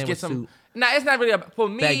Or just get some. soup, Nah, it's not really for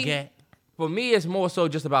me. baguette. For me, it's more so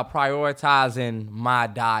just about prioritizing my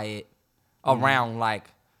diet around like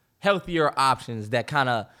healthier options that kind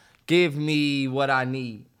of give me what I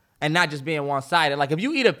need and not just being one-sided. Like if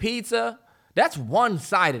you eat a pizza, that's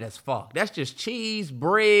one-sided as fuck. That's just cheese,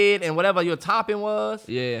 bread, and whatever your topping was.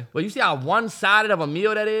 Yeah. But you see how one-sided of a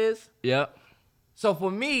meal that is? Yep. So for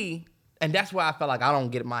me, and that's why I felt like I don't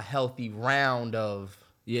get my healthy round of.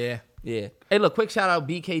 Yeah. Hey, look, quick shout out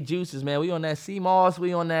BK Juices, man. We on that sea moss.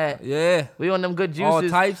 We on that. Yeah. We on them good juices. All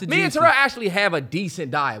types of Me juices. and Terrell actually have a decent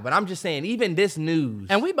diet, but I'm just saying, even this news.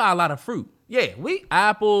 And we buy a lot of fruit. Yeah, we.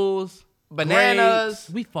 Apples, Bananas. grapes.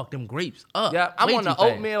 We fuck them grapes up. Yeah, I'm way on too the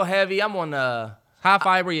fast. oatmeal heavy. I'm on the. High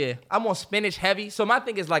fiber, yeah. I'm on spinach heavy. So my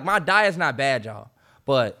thing is like, my diet's not bad, y'all.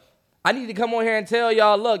 But I need to come on here and tell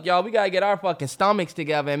y'all, look, y'all, we got to get our fucking stomachs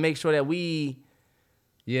together and make sure that we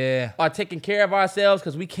are taking care of ourselves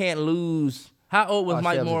because we can't lose. How old was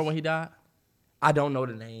Mike ourselves. Moore when he died? I don't know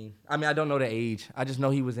the name. I mean, I don't know the age. I just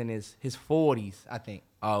know he was in his 40s, I think.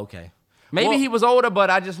 Oh, okay. Maybe Well, he was older, but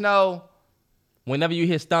I just know whenever you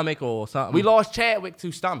hit stomach or something. we lost Chadwick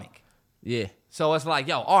to stomach. Yeah. So it's like,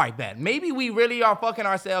 yo, all right, bet. Maybe we really are fucking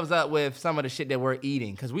ourselves up with some of the shit that we're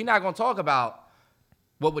eating because we're not going to talk about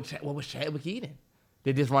what was Chadwick eating.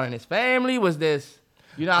 Did this run in his family? Was this,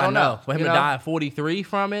 I don't know. For him to die at 43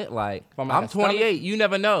 from it, like, From like I'm a stomach? 28. You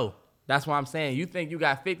never know. That's what I'm saying. You think you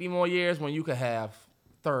got 50 more years when you could have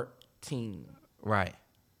 13. Right.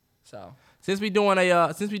 So Since we doing RIPs,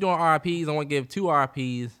 I want to give 2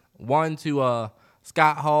 RIPs. One to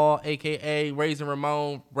Scott Hall, aka Razor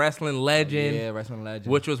Ramon, wrestling legend. yeah, wrestling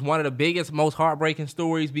legend. Which was one of the biggest, most heartbreaking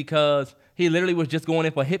stories because he literally was just going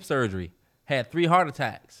in for hip surgery. Had 3 heart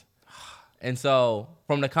attacks. And so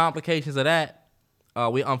from the complications of that,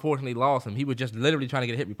 we unfortunately lost him. He was just literally trying to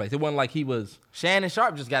get a hip replaced. It wasn't like he was... Shannon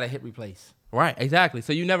Sharp just got a hip replace. Right, exactly.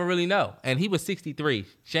 So you never really know. And he was 63.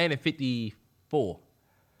 Shannon 54.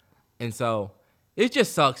 And so it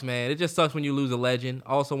just sucks, man. It just sucks when you lose a legend.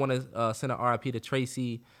 I also want to send an RIP to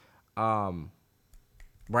Tracy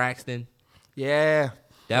Braxton. Yeah.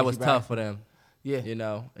 That was Tracy tough Braxton. for them.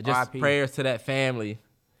 Yeah. Just RIP. prayers to that family.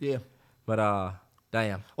 Yeah. But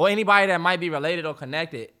damn. Or anybody that might be related or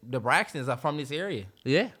connected. The Braxtons are from this area.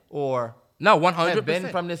 Yeah. Or No, have been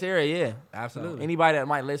 100%. from this area, yeah. Absolutely. So anybody that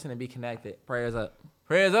might listen and be connected, prayers up.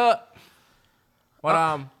 Prayers up.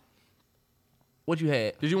 But what you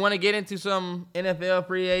had? Did you want to get into some NFL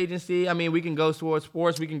free agency? I mean, we can go towards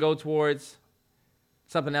sports. We can go towards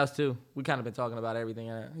something else, too. We kind of been talking about everything.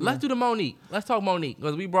 Let's do the Monique. Let's talk Monique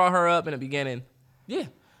because we brought her up in the beginning. Yeah.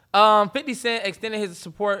 50 Cent extended his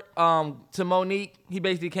support to Monique. He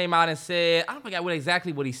basically came out and said, I don't forget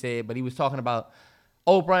exactly what he said, but he was talking about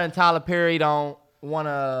Oprah and Tyler Perry don't want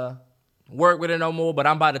to Work with her no more, but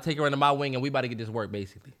I'm about to take her under my wing and we about to get this work,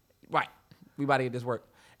 basically. Right. We about to get this work.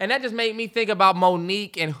 And that just made me think about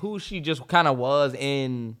Monique and who she just kind of was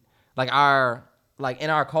in in our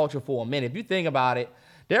culture for a minute. If you think about it,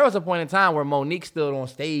 there was a point in time where Monique stood on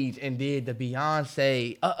stage and did the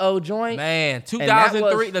Beyonce joint. Man, And that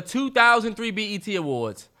 2003, was- the 2003 BET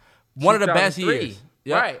Awards. One of the best 2003. years.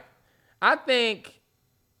 Yep. Right. I think,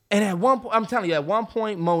 and at one point, I'm telling you, at one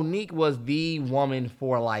point, Monique was the woman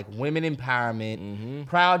for women empowerment,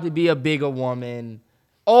 proud to be a bigger woman.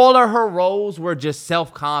 All of her roles were just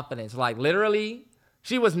self-confidence. Literally,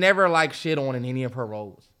 she was never shit on in any of her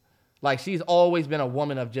roles. She's always been a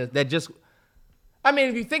woman of I mean,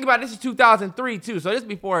 if you think about it, this is 2003 too, so this is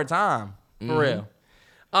before her time, for real.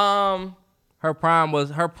 Her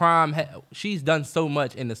prime. She's done so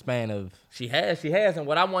much in the span of. She has. And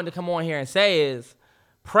what I wanted to come on here and say is,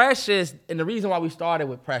 Precious, and the reason why we started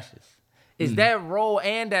with Precious, is that role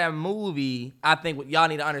and that movie, I think what y'all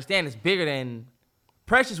need to understand is bigger than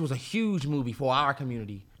Precious was a huge movie for our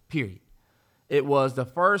community, period. It was the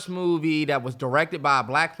first movie that was directed by a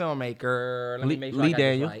black filmmaker. Let me make sure I got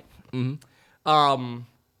this right. Mm-hmm.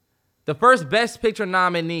 The first Best Picture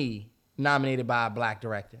nominee nominated by a black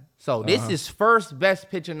director. So this is first Best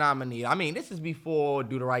Picture nominee. I mean, this is before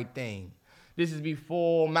Do the Right Thing. This is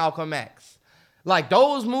before Malcolm X. Like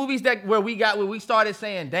those movies where we started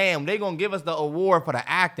saying, damn, they're going to give us the award for the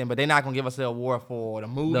acting, but they're not going to give us the award for the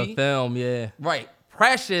movie. The film, yeah. Right.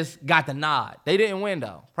 Precious got the nod. They didn't win,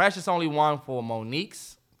 though. Precious only won for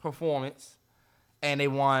Monique's performance, and they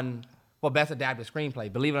won for Best Adapted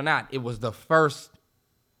Screenplay. Believe it or not, it was the first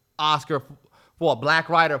Oscar for a black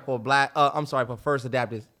writer for first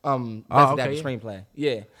adapted screenplay.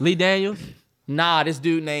 Yeah. Lee Daniels? Nah, this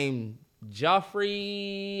dude named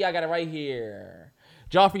Joffrey. I got it right here.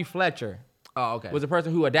 Joffrey Fletcher. Oh, okay. Was the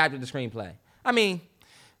person who adapted the screenplay. I mean,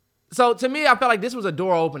 so to me, I felt like this was a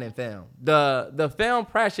door-opening film. The film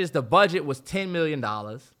Precious, the budget was $10 million.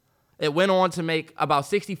 It went on to make about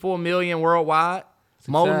 $64 million worldwide. Success.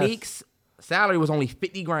 Monique's salary was only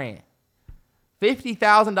 $50,000.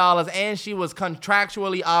 $50,000, and she was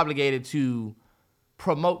contractually obligated to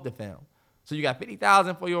promote the film. So you got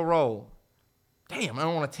 $50,000 for your role. Damn, I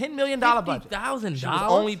on a $10 million budget. $50,000? She was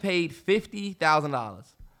only paid $50,000.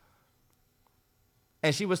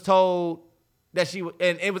 And she was told that and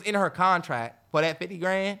it was in her contract for that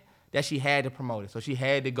 $50,000 that she had to promote it. So she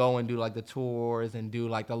had to go and do like the tours and do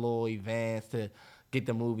like the little events to get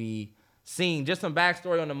the movie seen. Just some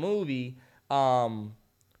backstory on the movie.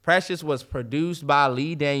 Precious was produced by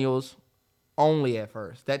Lee Daniels only at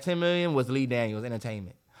first. That $10 million was Lee Daniels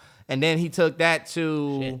Entertainment. And then he took that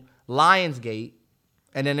to Lionsgate.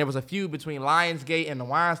 And then there was a feud between Lionsgate and the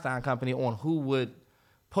Weinstein Company on who would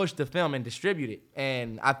push the film and distribute it.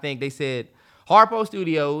 And I think they said Harpo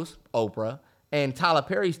Studios, Oprah, and Tyler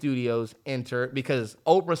Perry Studios entered because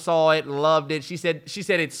Oprah saw it, loved it. She said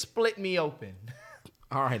it split me open.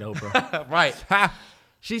 All right, Oprah. Right.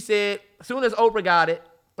 She said as soon as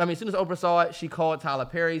Oprah saw it, she called Tyler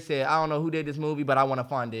Perry, said, I don't know who did this movie, but I want to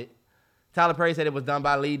fund it. Tyler Perry said it was done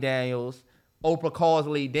by Lee Daniels. Oprah calls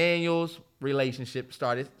Lee Daniels. Relationship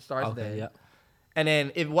starts there. Yep. And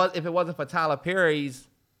then if it wasn't for Tyler Perry's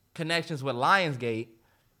connections with Lionsgate,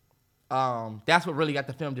 that's what really got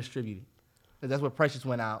the film distributed. That's what Precious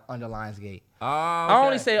went out under Lionsgate. Okay. I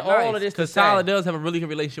only say all of this because Tyler does have a really good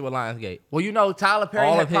relationship with Lionsgate. Well, you know, Tyler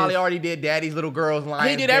Perry probably already did Daddy's Little Girls, Lionsgate.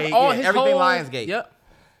 He did everything Lionsgate. Yep.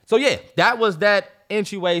 So yeah, that was that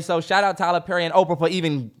entryway. So shout out Tyler Perry and Oprah for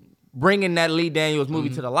even bringing that Lee Daniels movie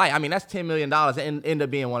to the light. I mean, that's $10 million and ended up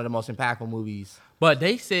being one of the most impactful movies. But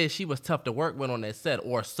they said she was tough to work with on that set,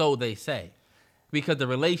 or so they say, because the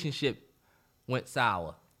relationship went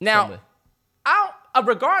sour. Now,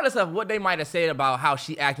 regardless of what they might have said about how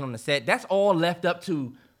she acted on the set, that's all left up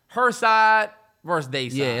to her side versus they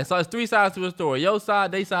side. Yeah, so it's three sides to a story. Your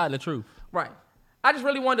side, they side, and the truth. Right. I just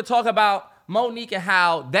really wanted to talk about Monique and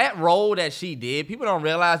how that role that she did, people don't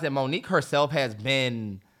realize that Monique herself has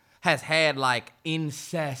had like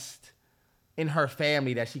incest in her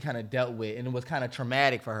family that she kind of dealt with, and it was kind of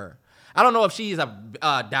traumatic for her. I don't know if she's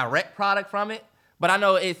a direct product from it, but I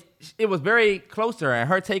know it was very close to her, and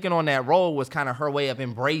her taking on that role was kind of her way of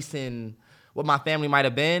embracing what my family might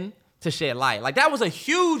have been to shed light. Like, that was a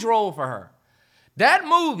huge role for her. That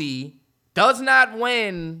movie does not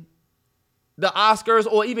win the Oscars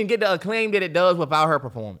or even get the acclaim that it does without her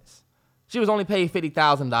performance. She was only paid $50,000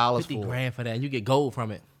 for $50,000 for that. You get gold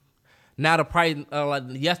from it. Now the price, like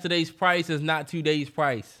yesterday's price is not today's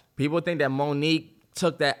price. People think that Monique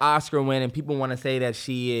took that Oscar win, and people want to say that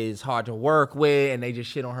she is hard to work with, and they just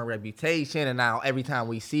shit on her reputation. And now every time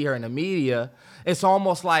we see her in the media, it's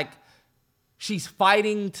almost like she's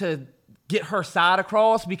fighting to get her side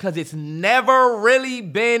across because it's never really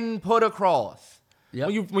been put across.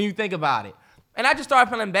 Yep. When you think about it. And I just started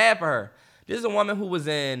feeling bad for her. This is a woman who was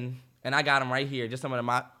in, and I got them right here, just some of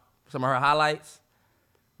her highlights.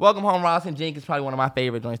 Welcome Home, Robinson Jenkins, probably one of my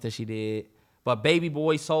favorite joints that she did. But Baby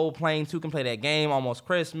Boy, Soul Plane 2, can play that game, Almost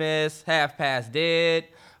Christmas, Half Past Dead,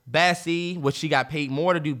 Bessie, which she got paid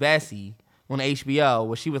more to do Bessie on HBO,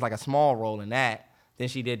 where she was like a small role in that than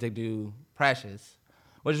she did to do Precious,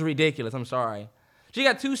 which is ridiculous, I'm sorry. She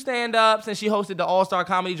got 2 stand-ups, and she hosted the All-Star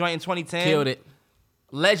Comedy Joint in 2010. Killed it.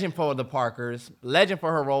 Legend for the Parkers, legend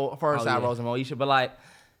for her role, for her side roles in Moesha, but like,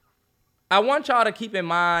 I want y'all to keep in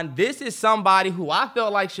mind, this is somebody who I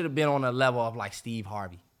felt like should have been on the level of like Steve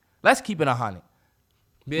Harvey. Let's keep it 100.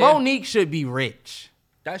 Yeah. Monique should be rich.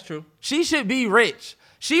 That's true. She should be rich.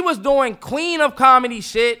 She was doing Queen of Comedy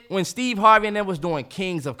shit when Steve Harvey and them was doing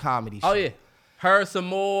Kings of Comedy shit. Oh, yeah. Her some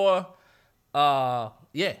more,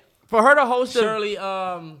 yeah. For her to host Shirley,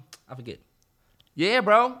 I forget. Yeah,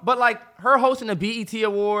 bro. But like her hosting the BET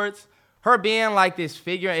Awards, her being like this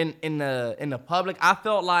figure in the public, I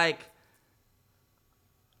felt like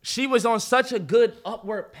she was on such a good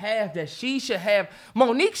upward path that she should have.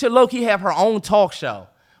 Monique should low-key have her own talk show.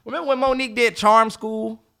 Remember when Monique did Charm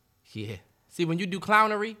School? Yeah. See, when you do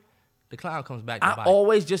clownery, the clown comes back to bite. I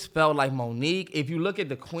always just felt like Monique, if you look at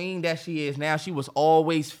the queen that she is now, she was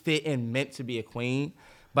always fit and meant to be a queen.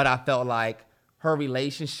 But I felt like her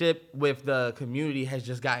relationship with the community has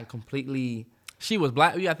just gotten completely... She was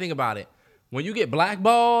black. You got to think about it. When you get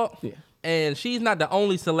blackballed, Yeah. and she's not the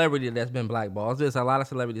only celebrity that's been blackballed. There's a lot of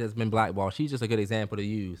celebrities that's been blackballed. She's just a good example to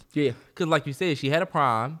use. Yeah. Because like you said, she had a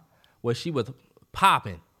prime where she was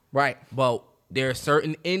popping. Right. But there are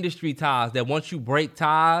certain industry ties that once you break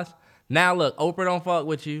ties, now look, Oprah don't fuck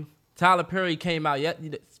with you. Tyler Perry came out.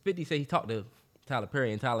 50 said he talked to Tyler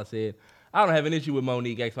Perry, and Tyler said, I don't have an issue with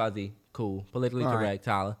Monique XYZ. Cool. Politically All correct,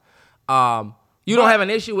 right. Tyler. You don't have an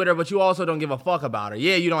issue with her, but you also don't give a fuck about her.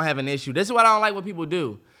 Yeah, you don't have an issue. This is what I don't like what people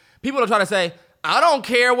do. People are trying to say, I don't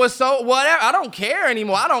care whatever. I don't care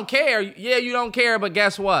anymore. I don't care. Yeah, you don't care, but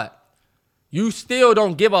guess what? You still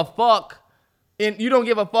don't give a fuck. And you don't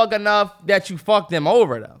give a fuck enough that you fuck them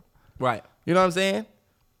over, though. Right. You know what I'm saying?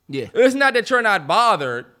 Yeah. It's not that you're not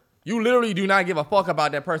bothered. You literally do not give a fuck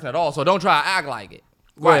about that person at all, so don't try to act like it.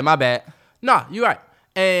 Go ahead, my bad. Nah, you're right.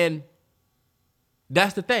 And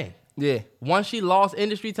that's the thing. Yeah. Once she lost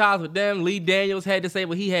industry ties with them, Lee Daniels had to say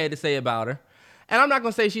what he had to say about her. And I'm not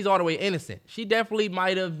going to say she's all the way innocent. She definitely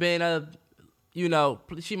might have been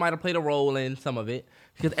she might have played a role in some of it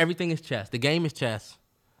because everything is chess. The game is chess.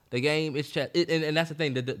 The game is chess. And that's the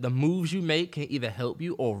thing. The moves you make can either help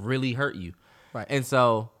you or really hurt you. Right. And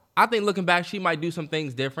so I think looking back, she might do some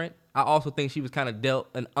things different. I also think she was kind of dealt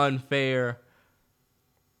an unfair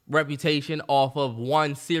reputation off of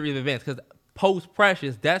one series of events because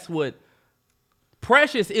post-Precious,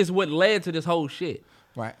 Precious is what led to this whole shit.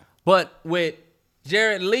 Right. But with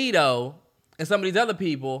Jared Leto and some of these other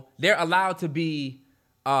people, they're allowed to be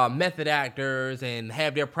method actors and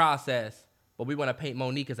have their process, but we want to paint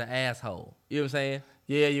Monique as an asshole. You know what I'm saying?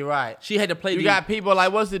 Yeah, you're right. She had to play. You got people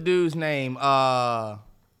like, what's the dude's name?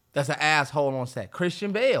 That's an asshole on set.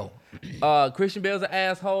 Christian Bale. Christian Bale's an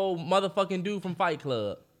asshole motherfucking dude from Fight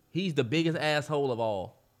Club. He's the biggest asshole of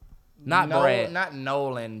all. Brad. Not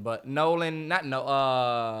Nolan, but Nolan,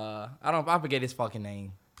 I forget his fucking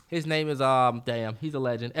name. His name is, he's a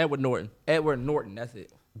legend. Edward Norton. Edward Norton, that's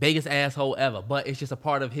it. Biggest asshole ever, but it's just a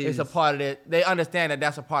part of his. It's a part of it. They understand that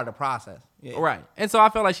that's a part of the process. Yeah. Right. And so I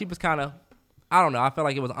felt like she was kind of, I don't know, I felt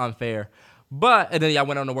like it was unfair. And then y'all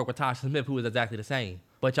went on to work with Tasha Smith, who was exactly the same.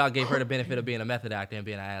 But y'all gave her the benefit of being a method actor and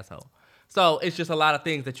being an asshole. So it's just a lot of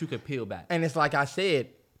things that you could peel back. And it's like I said,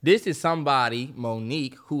 this is somebody,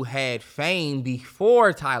 Monique, who had fame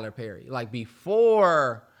before Tyler Perry. Like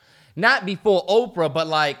not before Oprah, but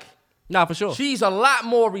like... Nah, for sure. She's a lot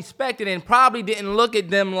more respected and probably didn't look at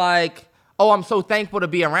them like, oh, I'm so thankful to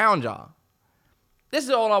be around y'all. This is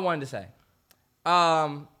all I wanted to say.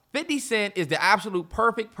 50 Cent is the absolute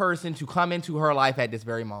perfect person to come into her life at this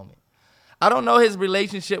very moment. I don't know his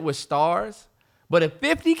relationship with stars, but if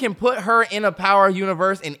 50 can put her in a power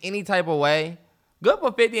universe in any type of way... Good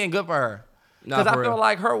for 50 and good for her. Because I feel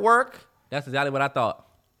like her work... That's exactly what I thought.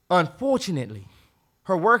 Unfortunately,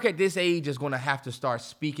 her work at this age is going to have to start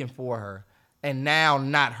speaking for her. And now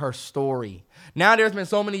not her story. Now there's been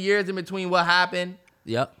so many years in between what happened.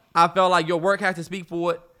 Yep. I felt like your work has to speak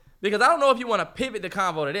for it. Because I don't know if you want to pivot the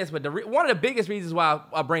convo to this, but one of the biggest reasons why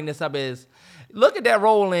I bring this up is, look at that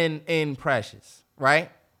role in Precious,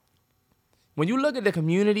 right? When you look at the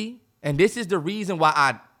community, and this is the reason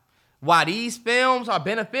why these films are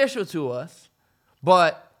beneficial to us,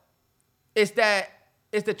 but it's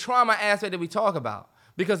the trauma aspect that we talk about.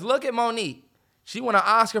 Because look at Monique. She won an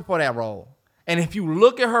Oscar for that role. And if you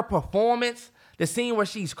look at her performance, the scene where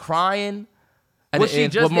she's crying,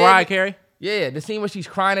 with Mariah Carey? Yeah, the scene where she's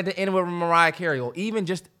crying at the end with Mariah Carey, or even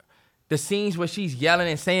just the scenes where she's yelling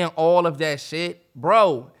and saying all of that shit.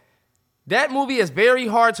 Bro, that movie is very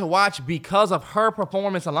hard to watch because of her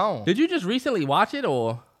performance alone. Did you just recently watch it,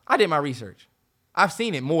 or? I did my research. I've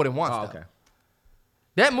seen it more than once. Oh, okay.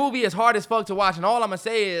 That movie is hard as fuck to watch, and all I'm going to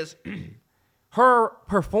say is her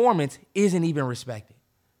performance isn't even respected.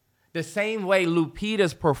 The same way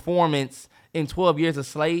Lupita's performance in 12 Years a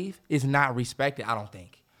Slave is not respected, I don't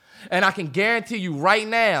think. And I can guarantee you right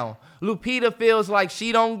now, Lupita feels like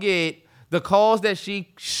she don't get the calls that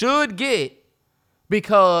she should get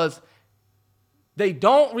because they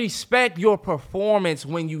don't respect your performance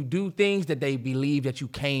when you do things that they believe that you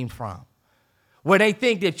came from. where they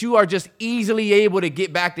think that you are just easily able to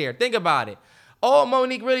get back there. Think about it. All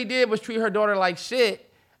Monique really did was treat her daughter like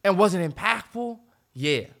shit and wasn't impactful.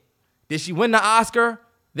 Yeah. Did she win the Oscar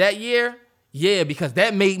that year? Yeah, because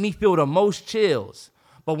that made me feel the most chills.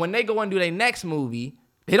 But when they go and do their next movie,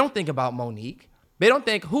 they don't think about Monique. They don't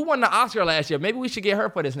think, who won the Oscar last year? Maybe we should get her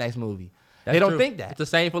for this next movie. They don't think that. It's the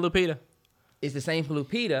same for Lupita. It's the same for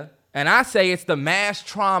Lupita. And I say it's the mass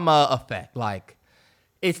trauma effect. Like,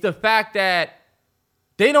 it's the fact that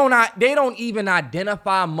they don't even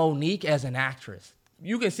identify Monique as an actress.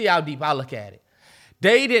 You can see how deep I look at it.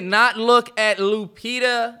 They did not look at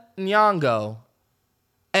Lupita Nyong'o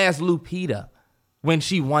as Lupita when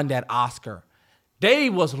she won that Oscar.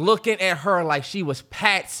 They was looking at her like she was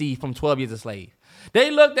Patsy from 12 Years a Slave.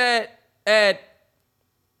 They looked at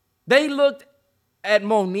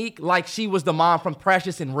Monique like she was the mom from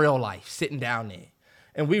Precious in real life, sitting down there.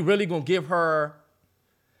 And we really gonna give her...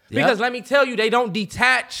 Because let me tell you, they don't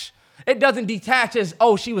detach. It doesn't detach as,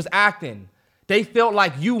 oh, she was acting. They felt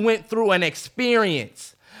like you went through an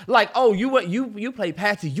experience. Like, oh, you played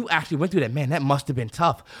Patsy. You actually went through that. Man, that must have been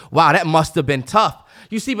tough. Wow, that must have been tough.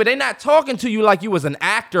 You see, but they're not talking to you like you was an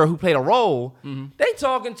actor who played a role. Mm-hmm. They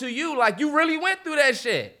talking to you like you really went through that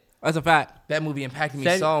shit. That's a fact. That movie impacted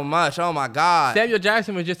me so much. Oh, my God. Samuel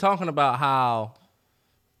Jackson was just talking about how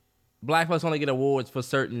black folks only get awards for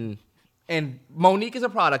certain... And Monique is a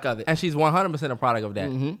product of it. And she's 100% a product of that.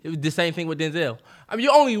 Mm-hmm. It was the same thing with Denzel. I mean,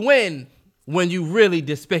 you only win when you really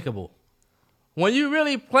despicable. When you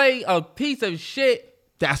really play a piece of shit,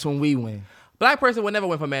 that's when we win. Black person would never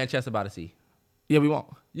win for Manchester by the Sea. Yeah, we won't.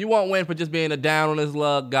 You won't win for just being a down on his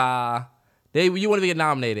luck guy. You wouldn't get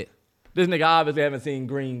nominated. This nigga obviously haven't seen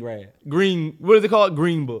what is it called?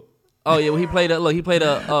 Green Book. Oh yeah, well he played a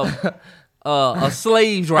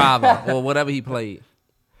slave driver or whatever he played.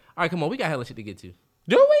 All right, come on, we got hella shit to get to.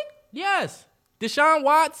 Do we? Yes. Deshaun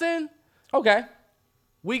Watson. Okay.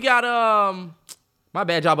 We got my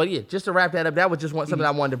bad job, but yeah, just to wrap that up, that was just something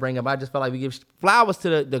I wanted to bring up. I just felt like we give flowers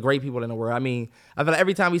to the great people in the world. I mean, I feel like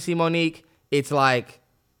every time we see Monique, it's like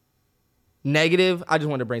negative. I just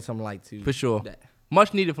wanted to bring some light to for sure. That.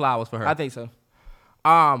 Much needed flowers for her. I think so.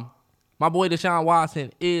 My boy Deshaun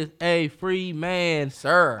Watson is a free man,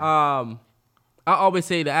 sir. I always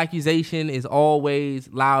say the accusation is always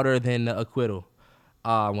louder than the acquittal.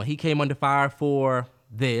 When he came under fire for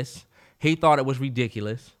this, he thought it was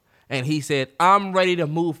ridiculous. And he said, I'm ready to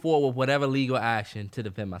move forward with whatever legal action to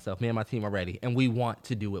defend myself. Me and my team are ready. And we want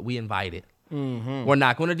to do it. We invite it. Mm-hmm. We're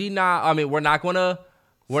not going to deny. I mean, we're not going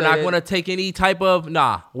to take any type of,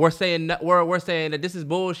 we're saying that this is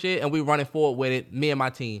bullshit and we're running forward with it, me and my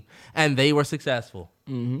team. And they were successful.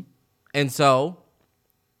 Mm-hmm. And so,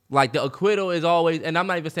 like, the acquittal is always, and I'm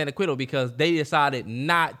not even saying acquittal because they decided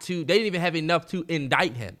they didn't even have enough to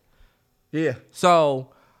indict him. Yeah.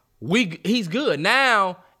 So, he's good.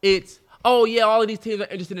 Now, it's, oh yeah, all of these teams are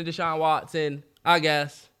interested in Deshaun Watson, I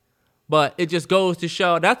guess. But it just goes to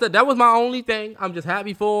show, that was my only thing. I'm just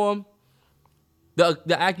happy for him.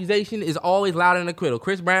 The accusation is always louder than acquittal.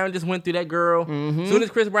 Chris Brown just went through that girl. Mm-hmm. As soon as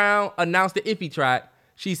Chris Brown announced the Iffy track,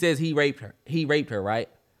 she says he raped her. He raped her, right?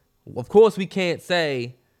 Of course, we can't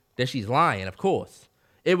say that she's lying, of course.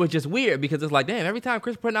 It was just weird because it's like, damn, every time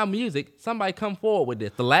Chris putting out music, somebody come forward with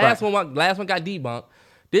this. The last one got debunked.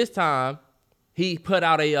 This time, he put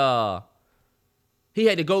out he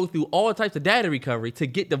had to go through all types of data recovery to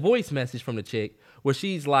get the voice message from the chick where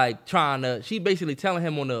she's like she basically telling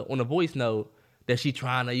him on the voice note that she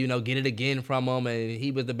trying to, get it again from him and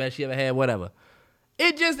he was the best she ever had, whatever.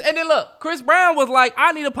 And then look, Chris Brown was like,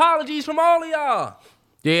 I need apologies from all of y'all.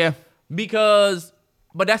 Yeah.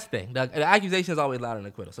 But that's the thing. The accusation is always louder than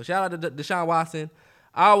acquittal. So shout out to Deshaun Watson.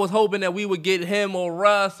 I was hoping that we would get him or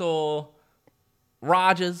Russ or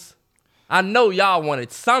Rodgers. I know y'all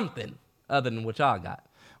wanted something other than what y'all got.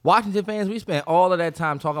 Washington fans, we spent all of that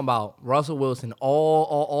time talking about Russell Wilson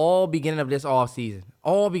all beginning of this offseason.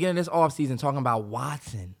 All beginning of this offseason talking about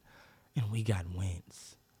Watson. And we got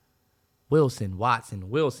Wentz. Wilson, Watson.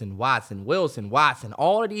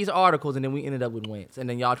 All of these articles, and then we ended up with Wentz. And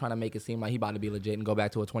then y'all trying to make it seem like he about to be legit and go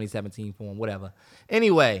back to a 2017 form, whatever.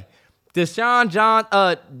 Anyway, Deshaun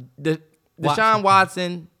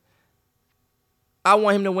Watson, I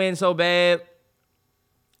want him to win so bad.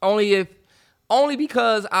 Only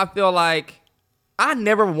because I feel like I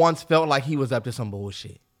never once felt like he was up to some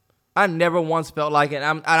bullshit. I never once felt like it.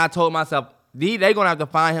 And I told myself, they're going to have to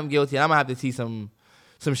find him guilty. I'm going to have to see some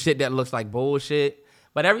shit that looks like bullshit.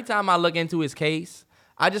 But every time I look into his case,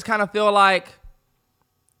 I just kind of feel like,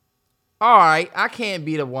 all right, I can't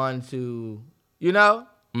be the one to,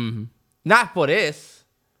 Mm-hmm. Not for this.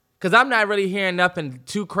 Because I'm not really hearing nothing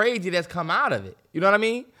too crazy that's come out of it. You know what I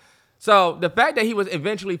mean? So the fact that he was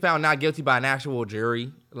eventually found not guilty by an actual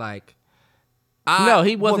jury, like... No,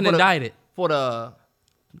 he wasn't indicted.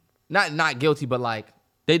 Not guilty, but like...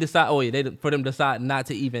 They decide, for them to decide not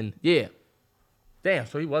to even... Yeah. Damn,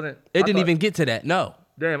 so he wasn't... It didn't even get to that, no.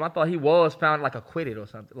 Damn, I thought he was found like acquitted or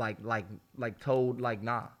something. Like told like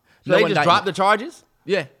nah. So No they just indictment. dropped the charges?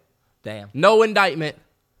 Yeah. Damn. No indictment.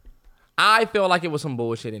 I feel like it was some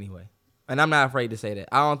bullshit anyway. And I'm not afraid to say that.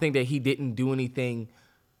 I don't think that he didn't do anything.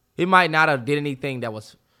 He might not have did anything that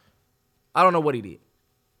was... I don't know what he did.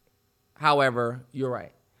 However, you're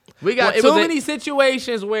right. We got too many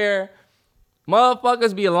situations where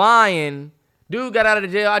motherfuckers be lying. Dude got out of the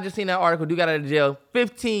jail. I just seen that article. Dude got out of the jail.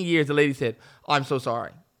 15 years. The lady said, I'm so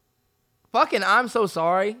sorry. Fucking I'm so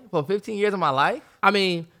sorry for 15 years of my life? I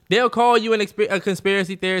mean, they'll call you a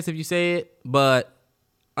conspiracy theorist if you say it, but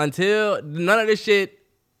until none of this shit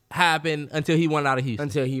happened until he wanted out of Houston.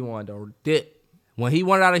 Until he wanted to dip. When he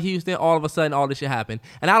wanted out of Houston, all of a sudden, all this shit happened.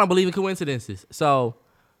 And I don't believe in coincidences. So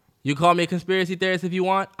you call me a conspiracy theorist if you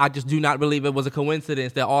want. I just do not believe it was a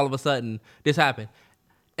coincidence that all of a sudden this happened.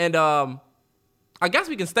 And I guess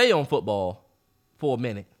we can stay on football for a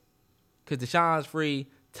minute. Because Deshaun's free.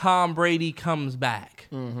 Tom Brady comes back.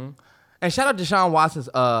 Mm-hmm. And shout out to Deshaun Watson's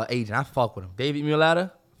agent. I fuck with him. David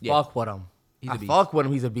Mulata. Yeah. Fuck with him. He's a beast. Fuck with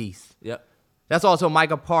him. He's a beast. Yep. That's also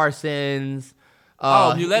Micah Parsons.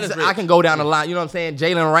 Mulata's rich. I can go down the line. You know what I'm saying?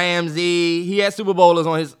 Jalen Ramsey. He had Super Bowlers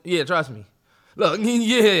on his... Yeah, trust me. Look,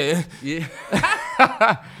 yeah.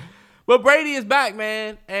 Yeah. But Brady is back,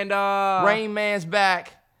 man. And Rain Man's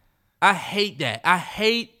back. I hate that. I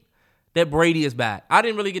hate that Brady is back. I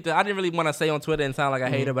didn't really want to say on Twitter and sound like I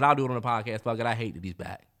hate it, but I'll do it on the podcast. Fuck it. I hate that he's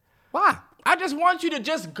back. Why? I just want you to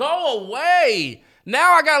just go away.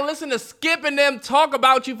 Now I gotta listen to Skip and them talk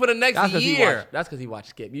about you for the next year. That's because he watched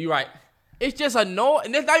Skip. You're right. It's just annoying.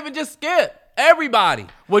 And it's not even just Skip. Everybody.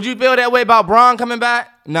 Would you feel that way about Braun coming back?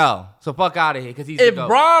 No. So fuck out of here because he's If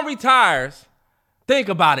Braun retires, think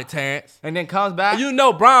about it, Terrence. And then comes back? You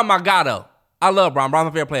know Braun my guy, though. I love Braun. Braun's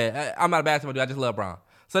a fair player. I'm not a basketball dude. I just love Braun.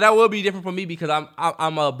 So that will be different for me because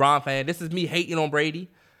I'm a Braun fan. This is me hating on Brady.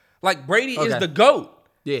 Like, Brady is the GOAT.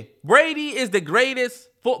 Yeah. Brady is the greatest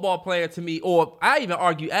football player to me, or I even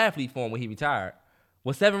argue athlete for him when he retired.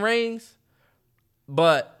 With 7 rings.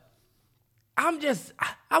 But I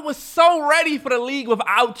was so ready for the league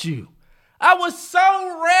without you. I was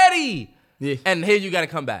so ready. Yeah. And here you got to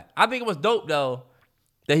come back. I think it was dope, though,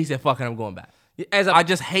 that he said, fuck it, I'm going back. I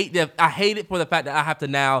just hate that. I hate it for the fact that I have to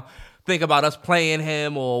now think about us playing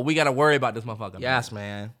him or we got to worry about this motherfucker. Yes,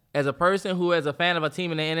 man. As a person who is a fan of a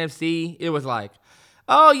team in the NFC, it was like,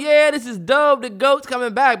 oh, yeah, this is dope. The GOAT's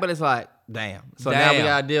coming back. But it's like, damn. So now we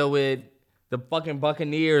got to deal with the fucking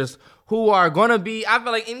Buccaneers who are going to be, I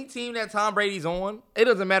feel like any team that Tom Brady's on, it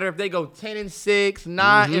doesn't matter if they go 10-6,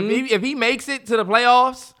 9. If he makes it to the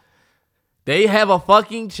playoffs, they have a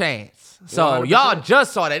fucking chance. So 100%. Y'all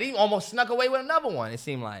just saw that. He almost snuck away with another one, it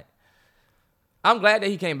seemed like. I'm glad that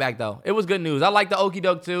he came back, though. It was good news. I like the okie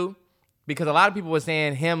doke, too, because a lot of people were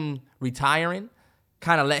saying him retiring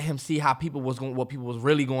kind of let him see how what people was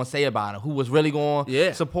really going to say about him, who was really going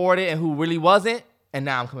to support it and who really wasn't, and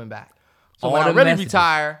now I'm coming back. So when I really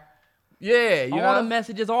retire, all the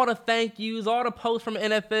messages, all the thank yous, all the posts from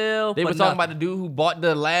NFL. They were talking about the dude who bought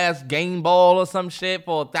the last game ball or some shit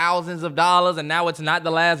for thousands of dollars, and now it's not the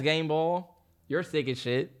last game ball. You're sick as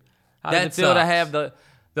shit. How does it feel to have the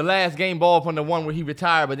last game ball from the one where he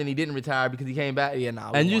retired, but then he didn't retire because he came back? Yeah,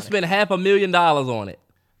 nah. And you spent $500,000 on it.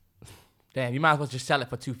 Damn, you might as well just sell it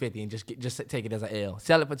for $250 and just take it as an L.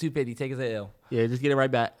 Sell it for $250, take it as an L. Yeah, just get it right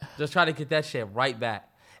back. Just try to get that shit right back.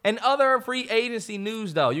 And other free agency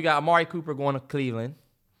news, though. You got Amari Cooper going to Cleveland.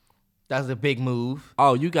 That's a big move.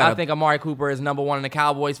 Oh, I think Amari Cooper is number one in the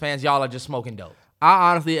Cowboys fans. Y'all are just smoking dope.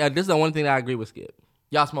 I honestly, this is the one thing that I agree with Skip.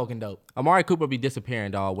 Y'all smoking dope. Amari Cooper be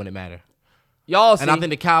disappearing, dog, when it matter. Y'all see. And I think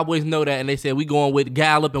the Cowboys know that, and they said we going with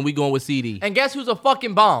Gallup and we going with CD. And guess who's a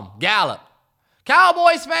fucking bum? Gallup.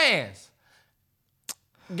 Cowboys fans.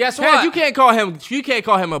 Guess what? You can't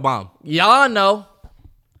call him a bum. Y'all know.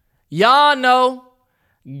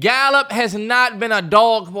 Gallup has not been a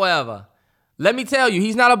dog forever. Let me tell you,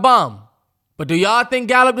 he's not a bum. But do y'all think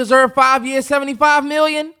Gallup deserved 5 years, $75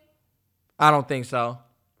 million? I don't think so.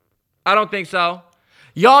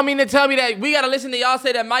 Y'all mean to tell me that we got to listen to y'all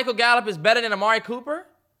say that Michael Gallup is better than Amari Cooper?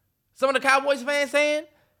 Some of the Cowboys fans saying?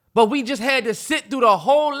 But we just had to sit through the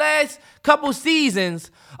whole last couple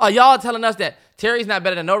seasons. Y'all telling us that Terry's not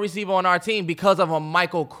better than no receiver on our team because of Amari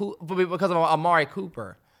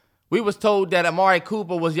Cooper. We was told that Amari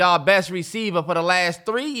Cooper was y'all best receiver for the last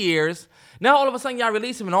 3 years. Now all of a sudden y'all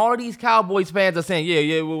release him, and all of these Cowboys fans are saying,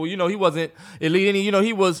 well, he wasn't elite.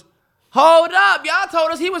 He was. Hold up, y'all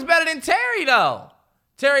told us he was better than Terry though.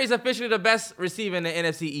 Terry's officially the best receiver in the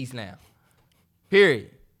NFC East now.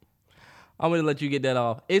 Period. I'm gonna let you get that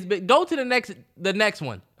off. Go to the next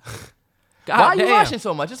one. God, why are you rushing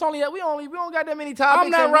so much? It's only we don't got that many topics. I'm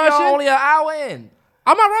not rushing. We only an hour in.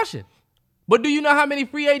 I'm not rushing. But do you know how many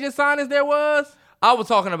free agent signings there was? I was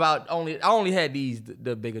talking about I only had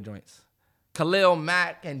the bigger joints. Khalil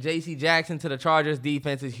Mack and J.C. Jackson to the Chargers.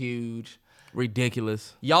 Defense is huge.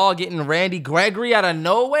 Ridiculous. Y'all getting Randy Gregory out of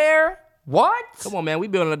nowhere? What? Come on, man. We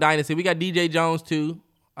building a dynasty. We got DJ Jones too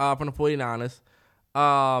from the 49ers.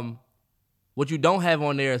 What you don't have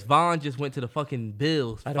on there is Vaughn just went to the fucking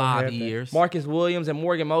Bills 5 years. Marcus Williams and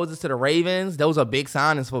Morgan Moses to the Ravens. Those are big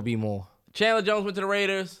signings for B-More. Chandler Jones went to the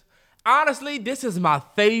Raiders. Honestly, this is my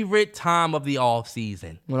favorite time of the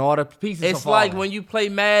offseason. When all the pieces It's like when you play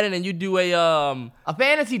Madden and you do a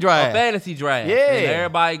fantasy draft. Yeah. And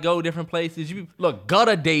everybody go different places. Look,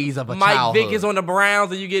 gutter days of a Mike childhood. Vick is on the Browns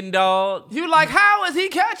and you getting dogged. You like, how is he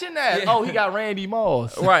catching that? Yeah. Oh, he got Randy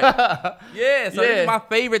Moss. Right. This is my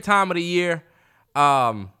favorite time of the year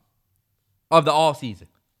of the offseason.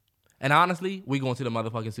 And honestly, we going to the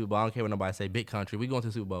motherfucking Super Bowl. I don't care what nobody say. Big country. We going to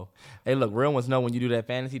the Super Bowl. Hey, look, real ones know when you do that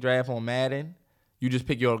fantasy draft on Madden, you just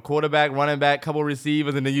pick your quarterback, running back, couple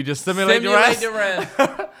receivers, and then you just simulate the rest.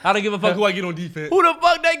 I don't give a fuck who I get on defense. Who the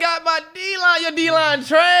fuck they got my D-line? Your D-line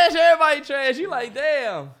trash. Everybody trash. You like,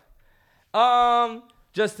 damn.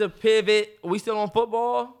 Just to pivot, we still on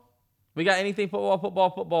football? We got anything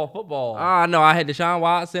football? No, I had Deshaun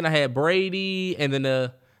Watson. I had Brady, and then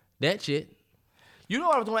that shit. You know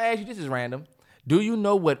what I was going to ask you? This is random. Do you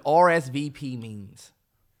know what RSVP means?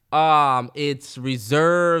 It's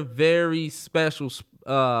reserved very special.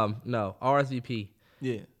 No, RSVP.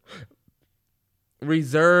 Yeah.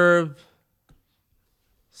 Reserve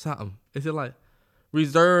something. Is it like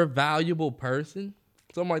reserve valuable person?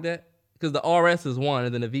 Something like that? Because the RS is one,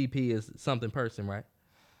 and then the VP is something person, right?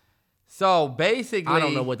 So basically, I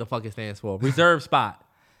don't know what the fuck it stands for. Reserve spot.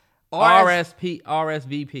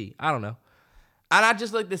 RSVP. I don't know. And I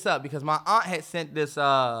just looked this up because my aunt had sent this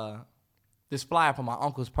flyer for my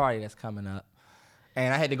uncle's party that's coming up.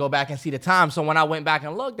 And I had to go back and see the time. So when I went back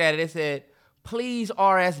and looked at it, it said, please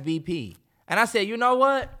RSVP. And I said, you know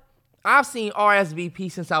what? I've seen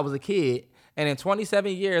RSVP since I was a kid. And in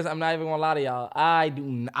 27 years, I'm not even going to lie to y'all,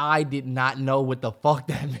 I did not know what the fuck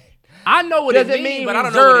that meant. I know what it means, but I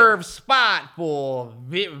don't know reserve spot for,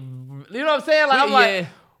 you know what I'm saying? Like, I'm like,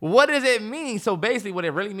 what does it mean? So basically what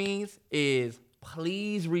it really means is,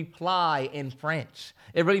 please reply in French.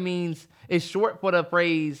 It really means, it's short for the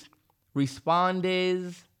phrase,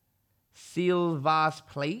 respondez s'il vous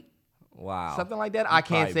plaît. Wow. Something like that. I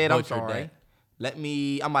can't say it, I'm sorry.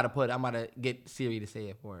 I'm about to get Siri to say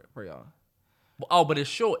it for y'all. Oh, but it's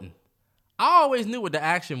shortened. I always knew what the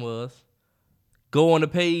action was. Go on the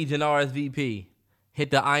page in RSVP. Hit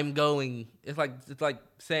the I'm going. It's like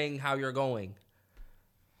saying how you're going.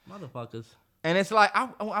 Motherfuckers. And it's like,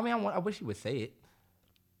 I wish you would say it.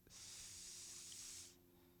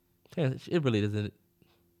 It really doesn't.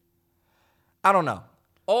 I don't know.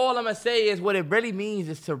 All I'm going to say is what it really means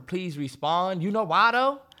is to please respond. You know why,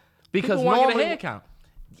 though? Because people want to normally, get a head count.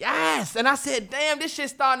 Yes. And I said, damn, this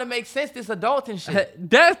shit's starting to make sense, this adulting shit.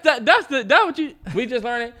 That's what you... We just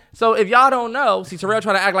learning. So if y'all don't know, see, Terrell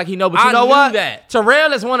trying to act like he know, but you know I knew what? That.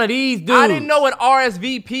 Terrell is one of these dudes. I didn't know what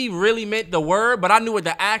RSVP really meant, the word, but I knew what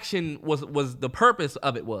the action was the purpose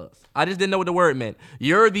of it was. I just didn't know what the word meant.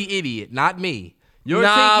 You're the idiot, not me. You're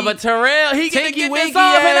but Terrell, he can get this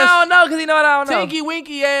off, and I don't know, because he know what I don't know. Tinky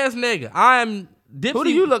winky ass nigga. I am Dipsy. Who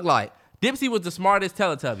do you look like? Dipsy was the smartest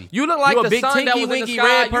Teletubby. You look like you the big sun that was in the winky sky.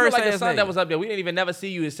 red You look person like the sun nigga. that was up there. We didn't even never see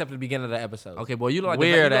you except at the beginning of the episode. Okay, boy, you look like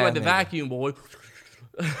Weird the nigga. vacuum boy.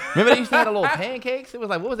 Remember they used to have the little pancakes? It was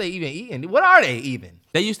like, what was they even eating? What are they even?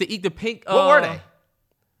 They used to eat the pink. What were they?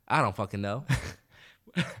 I don't fucking know.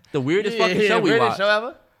 The weirdest fucking show we watched. Show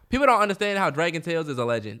ever? People don't understand how Dragon Tales is a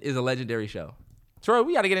legendary show. Troy,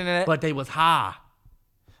 we got to get into that. But they was high.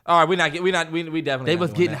 All right, we definitely. They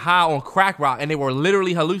was getting high on crack rock, and they were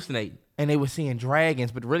literally hallucinating. And they were seeing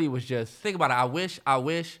dragons, but really it was just. Think about it. I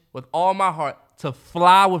wish with all my heart to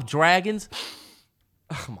fly with dragons.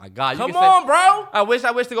 Oh my God! Come on, bro. I wish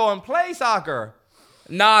to go and play soccer.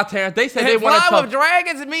 Nah, Terrence. They said they fly wanted with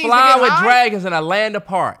dragons. It means fly with high? dragons in a land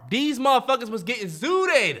apart. These motherfuckers was getting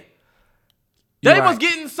zooted. They was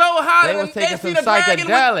getting so high. They was taking some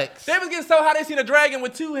psychedelics. They was getting so high they seen a dragon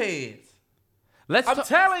with 2 heads. I'm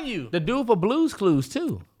telling you. The dude for Blue's Clues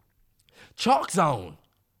too. Chalk Zone.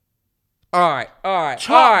 All right.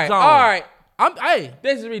 Chalk zone. All right.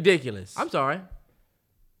 This is ridiculous. I'm sorry.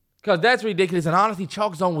 Because that's ridiculous. And honestly,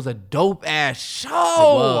 Chalk Zone was a dope-ass show.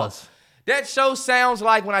 It was. That show sounds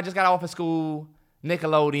like when I just got off of school,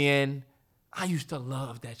 Nickelodeon. I used to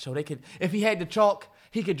love that show. If he had the chalk,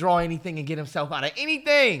 he could draw anything and get himself out of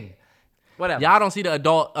anything. Whatever. Y'all don't see the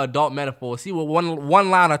adult metaphor. See what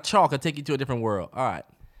one line of chalk will take you to a different world. All right.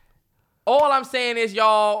 All I'm saying is,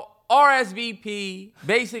 y'all, RSVP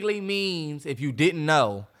basically means, if you didn't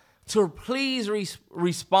know, to please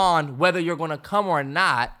respond whether you're going to come or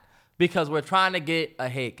not, because we're trying to get a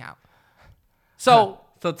head count. So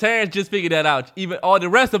Terrence just figured that out. Even all the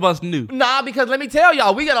rest of us knew. Nah, because let me tell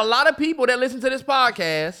y'all, we got a lot of people that listen to this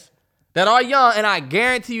podcast that are young, and I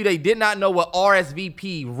guarantee you they did not know what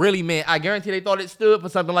RSVP really meant. I guarantee they thought it stood for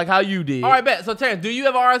something like how you did. All right, bet. So Terrence, do you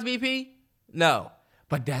have RSVP? No.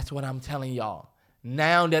 But that's what I'm telling y'all.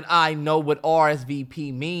 Now that I know what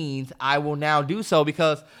RSVP means, I will now do so,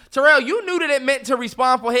 because Terrell, you knew that it meant to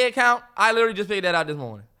respond for head count. I literally just figured that out this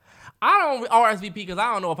morning. I don't RSVP because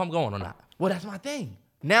I don't know if I'm going or not. Well, that's my thing.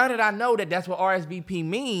 Now that I know that that's what RSVP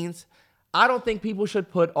means, I don't think people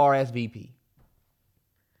should put RSVP.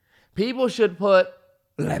 People should put,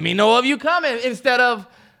 let me know if you coming, instead of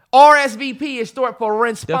RSVP is short for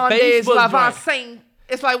Respondes La Vaccine.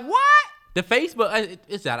 It's like, what? The Facebook,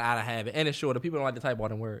 it's out of habit, and it's shorter. People don't like to type all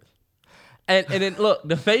them words. And then, look,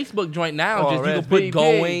 the Facebook joint now, just you can put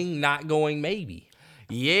going, not going, maybe.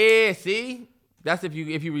 Yeah, see? That's if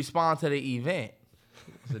you respond to the event.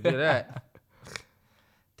 So do that.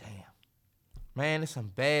 Damn. Man, there's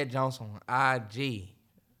some bad jokes on IG.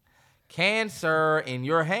 Cancer in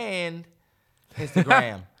your hand,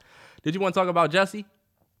 Instagram. Did you want to talk about Jussie?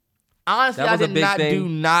 Honestly, I did not do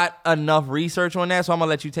not enough research on that, so I'm going to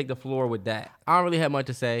let you take the floor with that. I don't really have much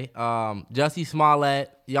to say. Jussie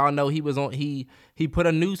Smollett, y'all know he was on. He put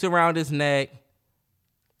a noose around his neck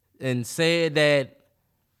and said that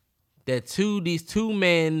these two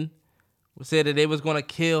men said that they was going to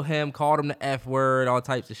kill him, called him the F word, all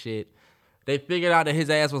types of shit. They figured out that his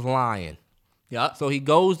ass was lying. Yep. So he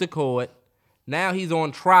goes to court. Now he's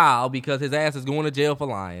on trial because his ass is going to jail for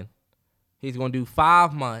lying. He's going to do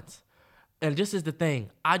 5 months. And just is the thing,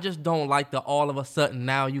 I just don't like the all of a sudden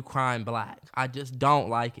now you crying black. I just don't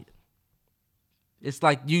like it. It's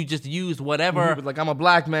like you just use whatever. Like, I'm a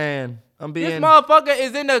black man. This motherfucker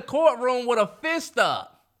is in the courtroom with a fist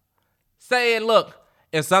up saying, look,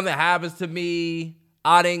 if something happens to me,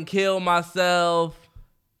 I didn't kill myself.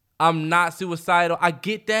 I'm not suicidal. I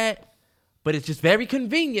get that. But it's just very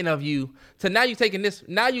convenient of you to now you taking this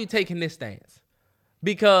stance.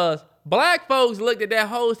 Because black folks looked at that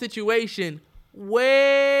whole situation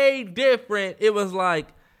way different. It was like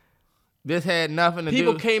this had nothing to do.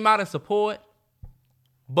 People came out in support.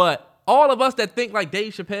 But all of us that think like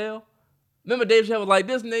Dave Chappelle, remember Dave Chappelle was like,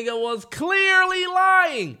 this nigga was clearly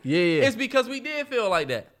lying. Yeah. It's because we did feel like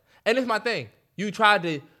that. And it's my thing. You tried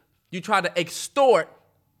to extort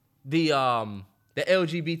the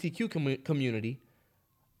LGBTQ community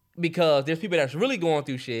because there's people that's really going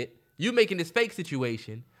through shit. You making this fake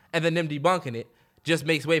situation and then them debunking it just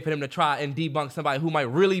makes way for them to try and debunk somebody who might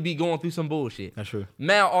really be going through some bullshit. That's true.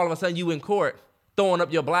 Now all of a sudden you in court throwing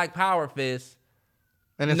up your black power fist.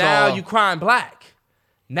 And now you crying black.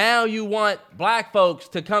 Now you want black folks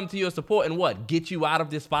to come to your support and what? Get you out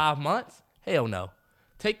of this 5 months? Hell no.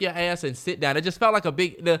 Take your ass and sit down. It just felt like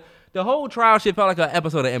the whole trial shit felt like an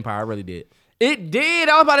episode of Empire. It really did. It did.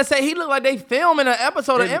 I was about to say he looked like they filming an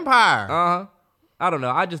episode of Empire. I don't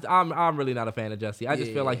know. I'm really not a fan of Jussie. I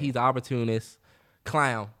just feel like he's an opportunist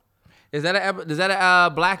clown. Is that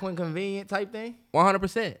a black when convenient type thing?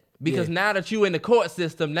 100%. Because now that you in the court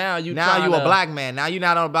system, now you a black man. Now you're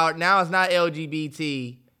not about. Now it's not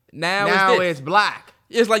LGBT. Now it's black.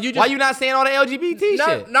 It's like you just. Why you not saying all the LGBT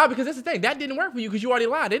shit? No, because that's the thing. That didn't work for you because you already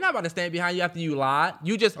lied. They're not about to stand behind you after you lied.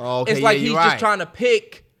 You just. Okay, it's like he's just trying to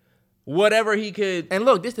pick whatever he could. And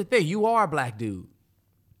look, this is the thing. You are a black dude.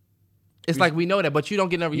 It's like we know that, but you don't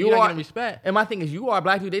get no respect. And my thing is, you are a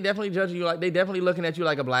black dude. They definitely judge you like they definitely looking at you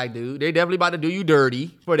like a black dude. They definitely about to do you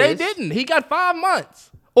dirty for this. They didn't. He got 5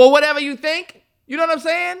 months or whatever you think. You know what I'm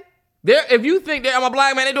saying? If you think that I'm a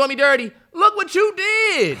black man, they doing me dirty. Look what you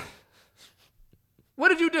did. What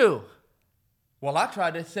did you do? Well, I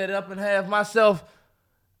tried to set it up and have myself.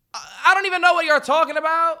 I don't even know what you're talking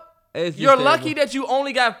about. You're lucky that you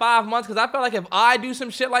only got 5 months because I felt like if I do some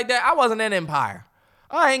shit like that, I wasn't in Empire.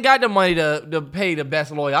 I ain't got the money to pay the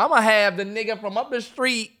best lawyer. I'm going to have the nigga from up the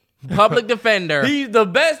street. Public defender. He's the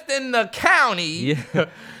best in the county. Yeah.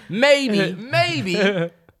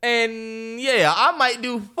 Maybe. And yeah, I might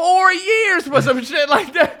do 4 years for some shit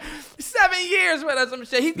like that. 7 years with us. Some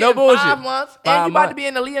shit. He's No getting bullshit. 5 months. 5 And you about months. to be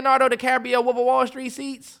in the Leonardo DiCaprio Wolf of Wall Street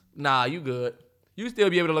seats? Nah, you good. You still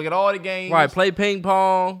be able to look at all the games. Right, play ping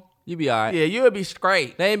pong. You be all right. Yeah, you'll be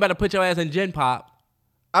straight. They ain't about to put your ass in Gen Pop.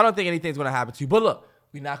 I don't think anything's going to happen to you. But look,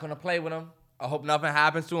 we're not going to play with him. I hope nothing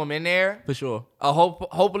happens to him in there. For sure.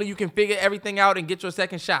 Hopefully you can figure everything out and get your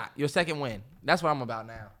second shot, your second win. That's what I'm about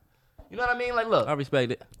now. You know what I mean? Like, look. I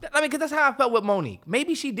respect it. I mean, because that's how I felt with Monique.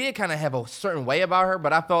 Maybe she did kind of have a certain way about her,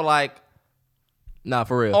 but I felt like, Nah,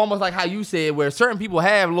 for real. almost like how you said, where certain people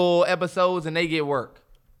have little episodes and they get work.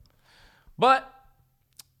 But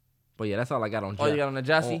yeah, that's all I got on all you got on the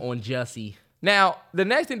Jussie? On Jussie. Now, the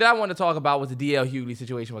next thing that I wanted to talk about was the DL Hughley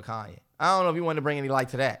situation with Kanye. I don't know if you wanted to bring any light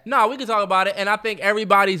to that. No, we can talk about it, and I think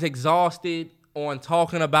everybody's exhausted on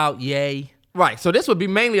talking about Ye. Right, so this would be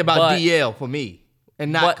mainly about But- DL for me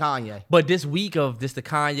and not Kanye. But this week of the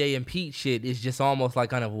Kanye and Pete shit is just almost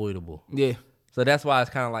like unavoidable. Yeah. So that's why it's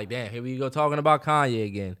kind of like, damn, here we go talking about Kanye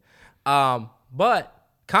again. But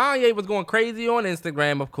Kanye was going crazy on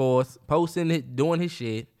Instagram, of course, doing his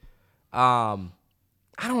shit. I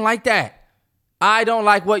don't like that. I don't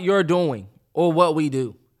like what you're doing or what we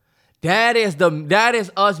do. That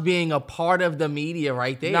is us being a part of the media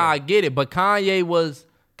right there. Nah, I get it, but Kanye was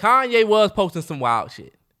posting some wild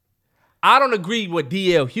shit. I don't agree with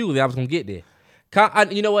DL Hughley. I was gonna get there.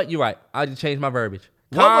 You know what? You're right. I just changed my verbiage.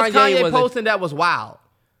 What was Kanye posting that was wild?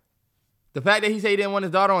 The fact that he said he didn't want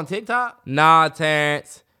his daughter on TikTok? Nah,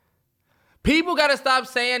 Terrence. People gotta stop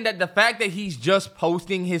saying that the fact that he's just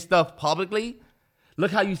posting his stuff publicly. Look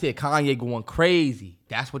how you said Kanye going crazy.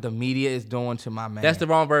 That's what the media is doing to my man. That's the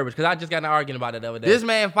wrong verbiage, because I just got in an argument about it the other day. This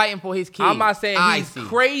man fighting for his kids. I'm not saying he's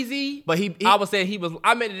crazy, but he I was saying he was.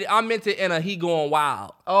 I meant it in a he going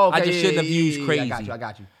wild. Oh, okay, I just shouldn't have used crazy. I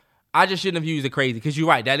got you. I just shouldn't have used the crazy, because you're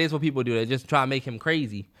right. That is what people do. They just try to make him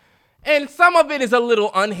crazy, and some of it is a little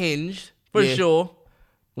unhinged for sure,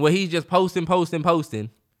 where he's just posting.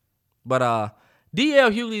 But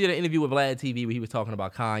DL Hughley did an interview with Vlad TV where he was talking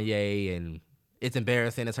about Kanye and it's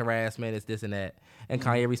embarrassing, it's harassment, it's this and that. And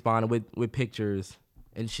Kanye responded with pictures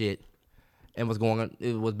and shit, and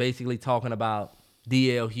it was basically talking about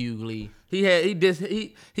DL Hughley.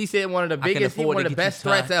 He said one of the biggest, one of the best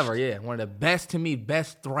threats touched. ever. Yeah, one of the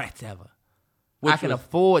best threats ever. Which I can was-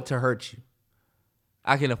 afford to hurt you.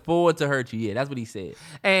 I can afford to hurt you. Yeah, that's what he said.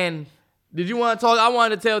 And did you want to talk? I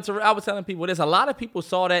wanted to tell Terrell, I was telling people this. A lot of people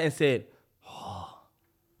saw that and said, oh,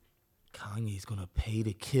 Kanye's going to pay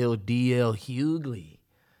to kill DL Hughley.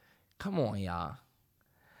 Come on, y'all.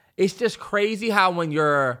 It's just crazy how when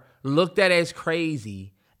you're looked at as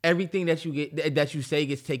crazy, everything that you say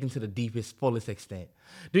gets taken to the deepest, fullest extent.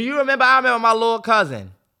 Do you remember? I remember my little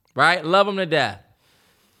cousin, right? Love him to death.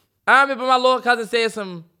 I remember my little cousin said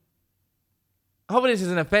some, I hope this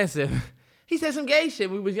isn't offensive. He said some gay shit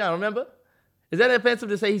when we was young, remember? Is that offensive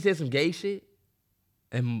to say he said some gay shit?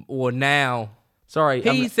 Or now. Sorry.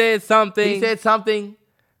 He said something. He said something.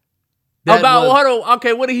 Hold on.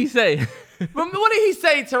 Okay, what did he say? What did he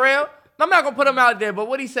say, Terrell? I'm not going to put him out there, but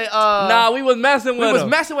what did he say? Nah, we was messing with him. We was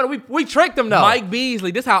messing with him. We tricked him, though. Mike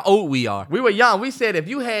Beasley. This how old we are. We were young. We said if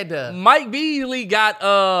you had to... Mike Beasley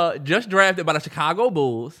got just drafted by the Chicago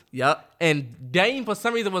Bulls. Yep. And Dame, for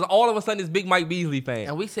some reason, was all of a sudden this big Mike Beasley fan.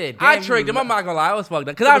 And we said... I tricked him. I'm not going to lie. I was fucked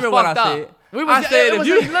up. Because I remember what I said. I said, it was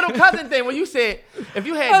this little cousin thing when you said, if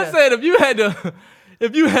you had I said, if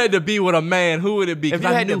you had to be with a man, who would it be? If you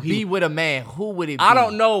had to be with a man, who would it be? I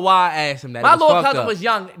don't know why I asked him that. My little cousin was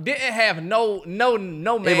young, didn't have no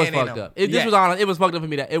man It was fucked up. This was honest. It was fucked up for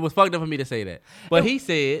me. It was fucked up for me to say that. But he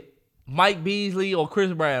said Mike Beasley or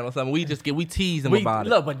Chris Brown or something. We teased him about it.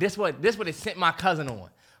 Look, but this what it sent my cousin on.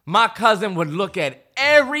 My cousin would look at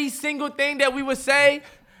every single thing that we would say.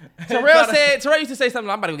 Terrell used to say something.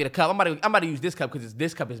 I'm about to go get a cup. I'm about to use this cup because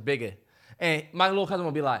this cup is bigger. And my little cousin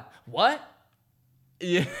would be like, "What?"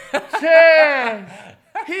 Yeah.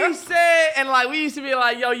 He said, and like we used to be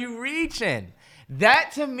like, "Yo, you reaching?"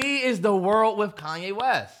 That to me is the world with Kanye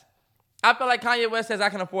West. I feel like Kanye West says, "I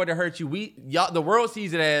can afford to hurt you." The world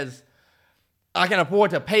sees it as, "I can afford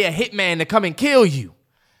to pay a hitman to come and kill you."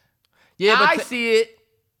 Yeah, but I see it.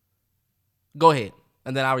 Go ahead,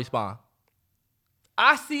 and then I'll respond.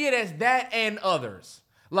 I see it as that and others.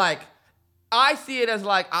 Like, I see it as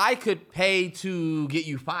like I could pay to get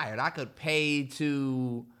you fired. I could pay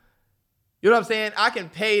to, you know what I'm saying? I can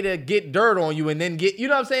pay to get dirt on you and then get, you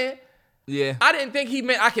know what I'm saying? Yeah. I didn't think he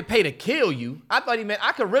meant I could pay to kill you. I thought he meant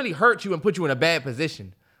I could really hurt you and put you in a bad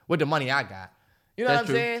position with the money I got. You know That's what I'm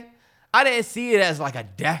true. saying? I didn't see it as like a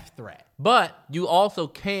death threat. But you also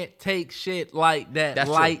can't take shit like that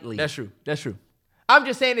lightly. That's true. I'm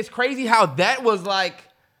just saying it's crazy how that was like.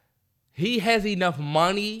 He has enough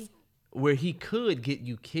money where he could get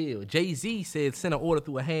you killed. Jay-Z said send an order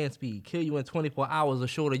through a hand speed, kill you in 24 hours or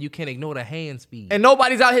shorter. You can't ignore the hand speed. And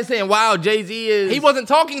nobody's out here saying, wow, Jay-Z is... He wasn't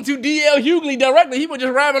talking to D.L. Hughley directly. He was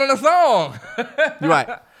just rapping on a song. You're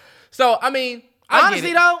right. So, I mean...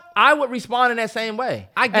 Honestly, though, I would respond in that same way.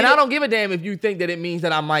 I don't give a damn if you think that it means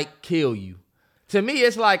that I might kill you. To me,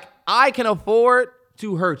 it's like, I can afford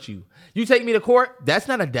to hurt you. You take me to court, that's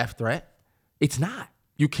not a death threat. It's not.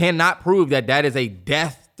 You cannot prove that that is a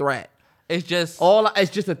death threat. It's just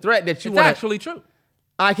a threat that you want. It's actually true.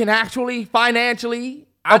 I can actually financially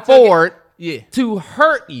afford to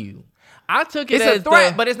hurt you. I took it as a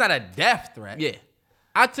threat, but it's not a death threat. Yeah.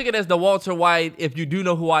 I took it as the Walter White, if you do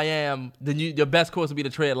know who I am, then your best course would be to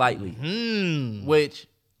tread lightly.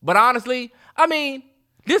 But honestly, I mean,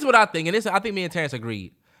 this is what I think, and I think me and Terrence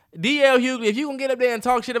agreed. D.L. Hughley, if you can get up there and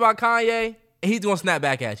talk shit about Kanye, he's going to snap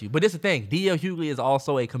back at you. But this is the thing, D.L. Hughley is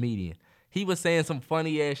also a comedian. He was saying some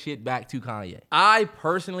funny ass shit back to Kanye. I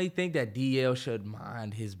personally think that DL should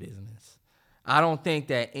mind his business. I don't think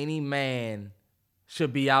that any man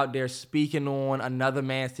should be out there speaking on another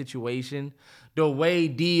man's situation the way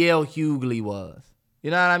DL Hughley was.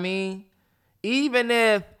 You know what I mean? Even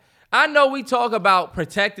if, I know we talk about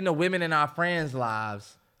protecting the women in our friends'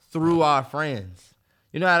 lives through our friends.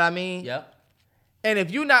 You know what I mean? Yep. And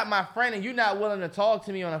if you're not my friend and you're not willing to talk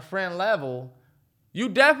to me on a friend level, you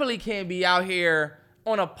definitely can't be out here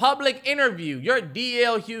on a public interview. You're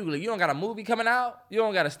D.L. Hughley. You don't got a movie coming out. You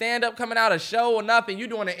don't got a stand-up coming out, a show or nothing. You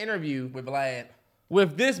doing an interview with Vlad.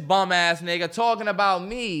 With this bum-ass nigga talking about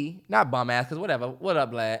me. Not bum-ass, because whatever. What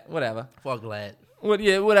up, Vlad? Whatever. Fuck Vlad.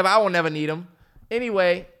 Yeah, whatever. I won't never need him.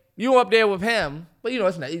 Anyway, you up there with him. But,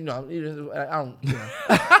 it's not, I don't,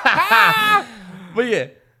 But, yeah.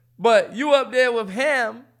 But you up there with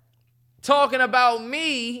him talking about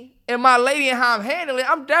me and my lady and how I'm handling it,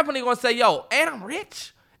 I'm definitely going to say, yo, and I'm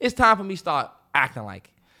rich. It's time for me to start acting like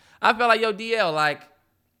it. I feel like, yo, DL, like,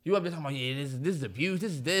 you up there talking about, yeah, this is abuse,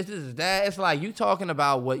 this is that. It's like you talking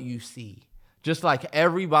about what you see, just like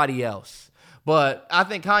everybody else. But I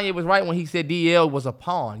think Kanye was right when he said DL was a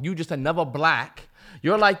pawn. You just another black.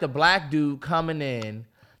 You're like the black dude coming in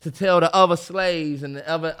to tell the other slaves and the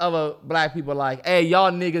other black people like, hey,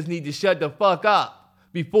 y'all niggas need to shut the fuck up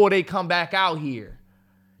before they come back out here.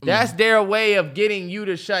 That's their way of getting you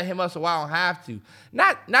to shut him up so I don't have to.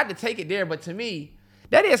 Not to take it there, but to me,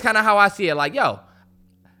 that is kind of how I see it. Like, yo,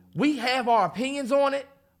 we have our opinions on it,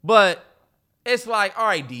 but it's like, all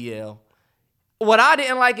right, DL. What I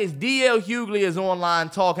didn't like is DL Hughley is online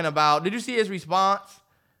talking about, did you see his response?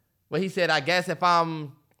 Where he said, I guess if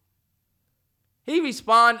I'm...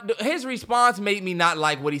 His response made me not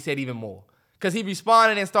like what he said even more. Because he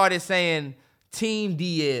responded and started saying, Team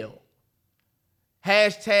DL.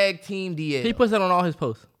 Hashtag Team DL. He puts that on all his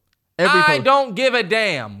posts. I don't give a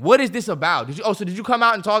damn. What is this about? Did you come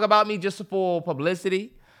out and talk about me just for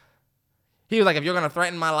publicity? He was like, if you're going to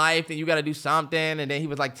threaten my life, then you got to do something. And then he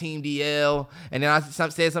was like, Team DL. And then I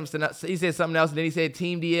said something else. He said something else, and then he said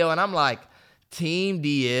Team DL. And I'm like, Team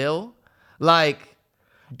DL? Like,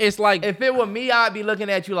 it's like, if it were me, I'd be looking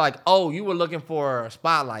at you like, oh, you were looking for a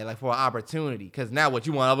spotlight, like for an opportunity. Because now what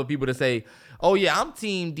you want other people to say, oh yeah, I'm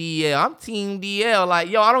Team DL. I'm Team DL. Like,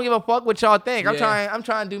 yo, I don't give a fuck what y'all think. Yeah. I'm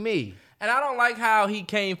trying to do me. And I don't like how he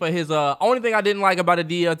came for his only thing I didn't like about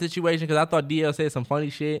the DL situation, because I thought DL said some funny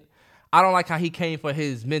shit. I don't like how he came for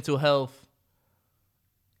his mental health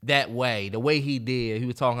that way, the way he did. He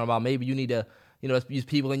was talking about maybe you need to, use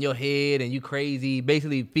people in your head and you crazy,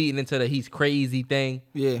 basically feeding into the he's crazy thing.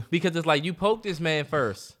 Yeah. Because it's like, you poked this man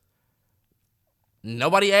first.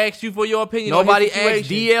 Nobody asked you for your opinion. Nobody asked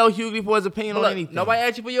DL Hughley for his opinion on anything. Nobody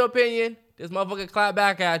asked you for your opinion. This motherfucker clapped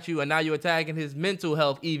back at you, and now you're attacking his mental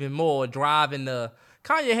health even more, driving the...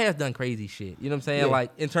 Kanye has done crazy shit. You know what I'm saying? Yeah.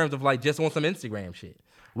 Like, in terms of, like, just on some Instagram shit.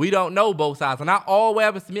 We don't know both sides. And all what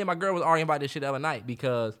happens to me and my girl was arguing about this shit the other night,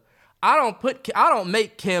 because I don't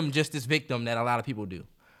make Kim just this victim that a lot of people do.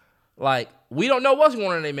 Like, we don't know what's going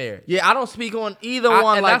on in their marriage. Yeah, I don't speak on either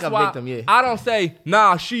one like a victim, yeah. I don't say,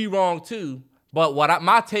 nah, she wrong too. But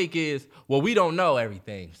my take is, well, we don't know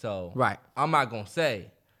everything, so right. I'm not going to say,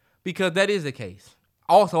 because that is the case.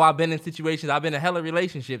 Also, I've been in hella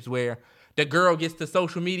relationships where the girl gets to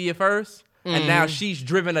social media first, and now she's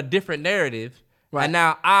driven a different narrative, right. And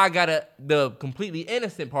now the completely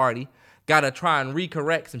innocent party, got to try and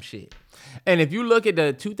recorrect some shit. And if you look at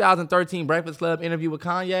the 2013 Breakfast Club interview with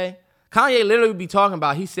Kanye literally would be talking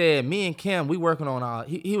about, he said, me and Kim, we working on our,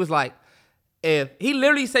 he was like, if he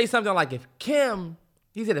literally say something like, if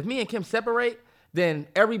me and Kim separate, then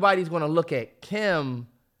everybody's going to look at Kim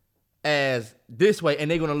as this way,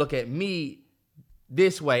 and they're going to look at me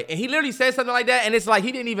this way. And he literally said something like that, and it's like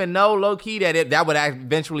he didn't even know low-key that would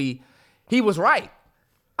eventually, he was right.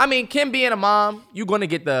 I mean, Kim being a mom, you're going to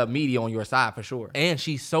get the media on your side for sure. And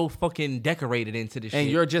she's so fucking decorated into this shit. And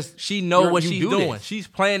you're just... She know what she's doing. This. She's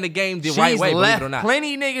playing the game the right way, believe it or not. She's left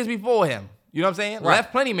plenty niggas before him. You know what I'm saying? Right.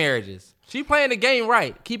 Left plenty marriages. She playing the game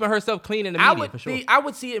right, keeping herself clean in the media for sure. I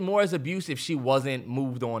would see it more as abuse if she wasn't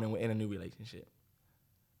moved on in a new relationship.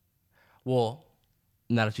 Well,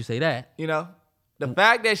 now that you say that. You know? The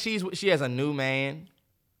fact that she has a new man,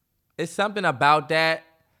 it's something about that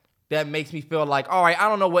makes me feel like, all right, I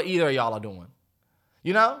don't know what either of y'all are doing.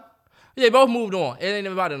 You know? Yeah, both moved on. It ain't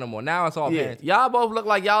about it no more. Now it's all parents. Y'all both look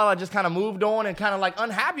like y'all are just kind of moved on and kind of like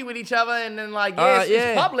unhappy with each other. And then like,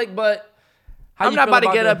 it's public, but I'm not about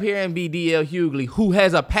to get up here and be DL Hughley, who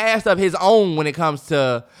has a past of his own when it comes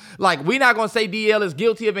to, like, we're not going to say DL is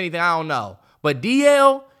guilty of anything. I don't know. But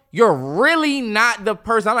DL, you're really not the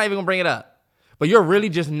person. I'm not even going to bring it up. But you're really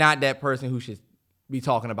just not that person who should be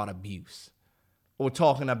talking about abuse. Or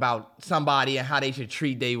talking about somebody and how they should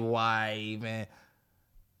treat their wife. And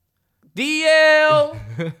DL.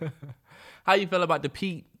 How you feel about the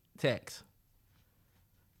Pete text?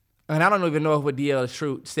 And I don't even know if what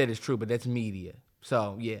DL said is true, but that's media.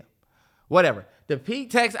 So, yeah. Whatever. The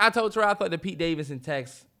Pete text, I told her I thought the Pete Davidson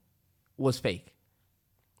text was fake.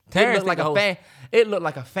 It looked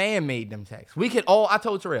like a fan made them texts. We could all, I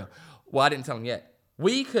told Terrell. Well, I didn't tell him yet.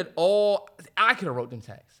 I could have wrote them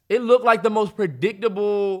texts. It looked like the most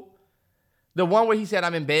predictable, the one where he said,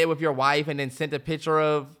 I'm in bed with your wife, and then sent a picture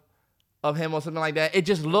of him or something like that. It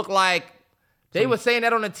just looked like they were saying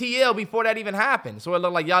that on the TL before that even happened. So it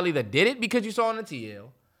looked like y'all either did it because you saw on the TL.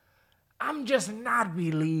 I'm just not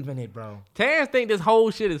believing it, bro. Terrence think this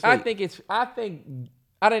whole shit is fake.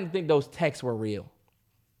 I didn't think those texts were real.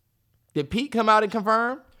 Did Pete come out and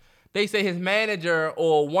confirm? They say his manager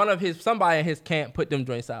or somebody in his camp put them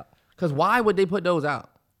joints out. Because why would they put those out?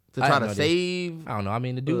 To try to save? I don't know. I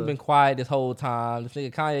mean, the dude's been quiet this whole time. This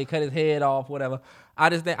nigga Kanye cut his head off, whatever. I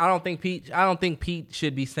don't think Pete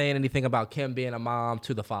should be saying anything about Kim being a mom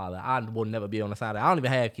to the father. I will never be on the side of that. I don't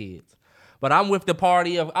even have kids. But I'm with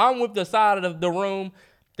the side of the room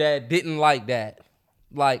that didn't like that.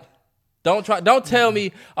 Like, don't tell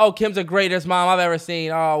me, oh, Kim's the greatest mom I've ever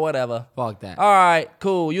seen. Oh, whatever. Fuck that. All right,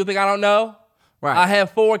 cool. You think I don't know? Right. I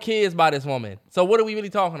have 4 kids by this woman. So what are we really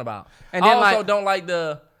talking about? And then I also don't like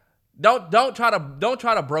don't try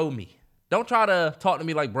to bro me. Don't try to talk to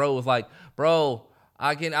me like bros. Like, bro,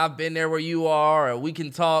 I've been there where you are, or we can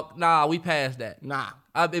talk. Nah, we passed that. Nah.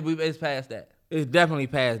 It's past that. It's definitely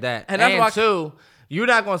past that. And that's why too, you're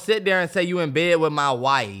not gonna sit there and say you in bed with my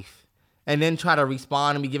wife and then try to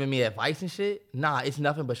respond to me giving me advice and shit. Nah, it's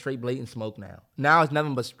nothing but straight blatant smoke now. Now it's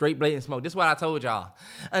nothing but straight blatant smoke. This is what I told y'all.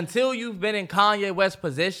 Until you've been in Kanye West's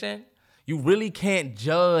position, you really can't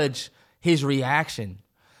judge his reaction.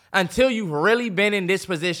 Until you've really been in this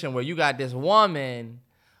position where you got this woman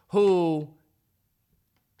who,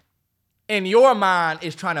 in your mind,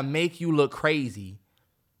 is trying to make you look crazy.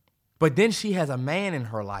 But then she has a man in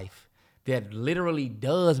her life that literally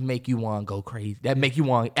does make you want to go crazy. That make you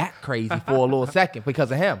want to act crazy for a little second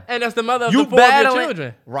because of him. And that's the mother of the 4 of your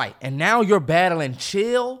children. Right. And now you're battling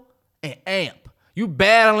chill and amp. You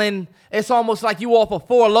battling, it's almost like you off a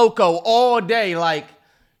 4 Loko all day. Like,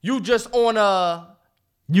 you just on a...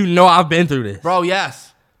 You know I've been through this. Bro,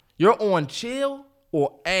 yes. You're on chill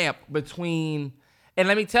or amp between... And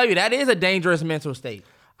let me tell you, that is a dangerous mental state.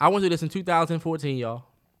 I went through this in 2014, y'all.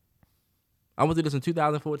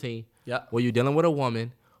 Yep. Where you're dealing with a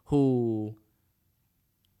woman who...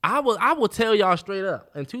 I will tell y'all straight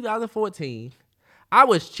up. In 2014, I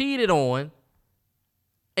was cheated on,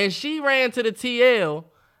 and she ran to the TL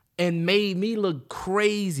and made me look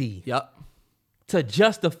crazy. Yep. To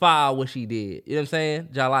justify what she did. You know what I'm saying?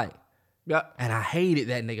 Y'all like. Yep. And I hated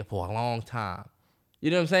that nigga for a long time.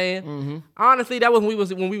 You know what I'm saying? Mm-hmm. Honestly, that was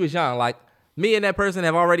when we was young. Like, me and that person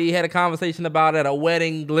have already had a conversation about it at a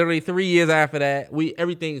wedding literally 3 years after that.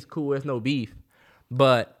 Everything's cool. There's no beef.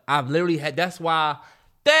 But I've literally had,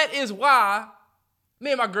 that is why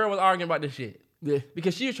me and my girl was arguing about this shit. Yeah.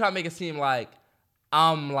 Because she was trying to make it seem like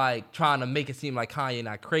I'm like trying to make it seem like Kanye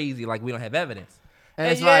not crazy, like we don't have evidence.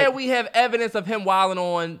 And yeah, we have evidence of him wilding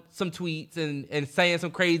on some tweets and saying some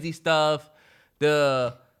crazy stuff.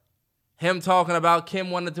 Him talking about Kim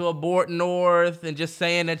wanted to abort North and just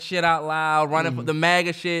saying that shit out loud, running for the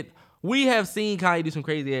MAGA shit. We have seen Kanye do some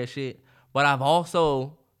crazy ass shit, but I've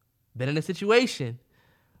also been in a situation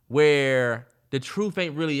where the truth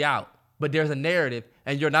ain't really out, but there's a narrative,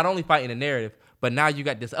 and you're not only fighting a narrative, but now you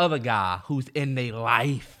got this other guy who's in their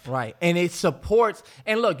life. Right. And it supports,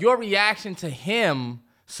 and look, your reaction to him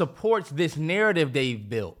supports this narrative they've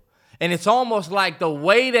built. And it's almost like the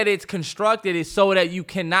way that it's constructed is so that you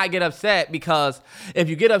cannot get upset, because if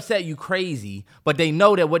you get upset, you crazy. But they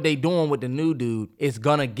know that what they doing with the new dude is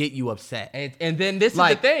gonna get you upset. And then this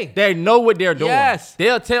like, is the thing. They know what they're doing. Yes.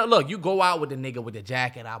 They'll tell, look, you go out with the nigga with the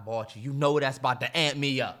jacket I bought you. You know that's about to amp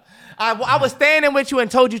me up. I was standing with you and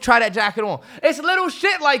told you try that jacket on. It's little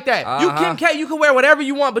shit like that. You can wear whatever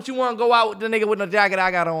you want, but you want to go out with the nigga with the jacket I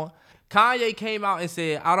got on. Kanye came out and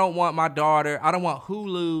said, I don't want my daughter, I don't want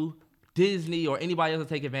Hulu, Disney, or anybody else to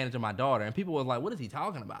take advantage of my daughter. And people was like, what is he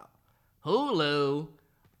talking about? Hulu.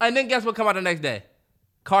 And then guess what come out the next day?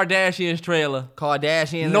 Kardashian's trailer.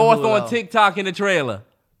 Kardashian. North on TikTok in the trailer.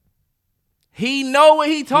 He know what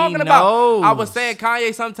he talking about. I was saying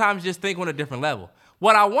Kanye sometimes just think on a different level.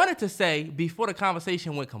 What I wanted to say before the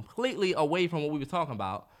conversation went completely away from what we were talking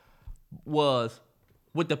about was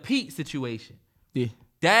with the Pete situation. Yeah.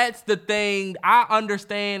 That's the thing. I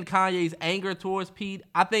understand Kanye's anger towards Pete.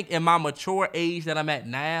 I think in my mature age that I'm at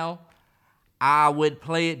now, I would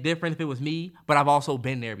play it different if it was me, but I've also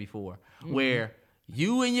been there before, where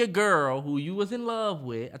you and your girl who you was in love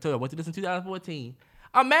with, I told you I went through this in 2014,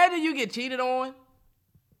 imagine you get cheated on,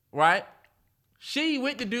 right? She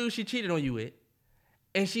with the dude she cheated on you with,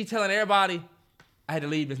 and she telling everybody, I had to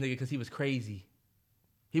leave this nigga because he was crazy.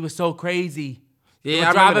 He was so crazy. Yeah, it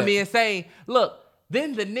was driving me insane. Look,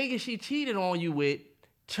 then the nigga she cheated on you with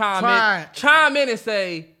chime in and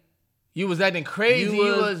say, you was acting crazy.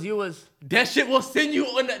 You was that shit will send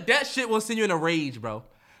you in a rage, bro.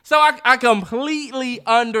 So I completely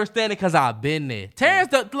understand it because I've been there.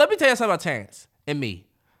 Terrence, let me tell you something about Terrence and me.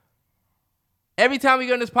 Every time we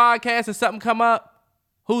go on this podcast and something come up,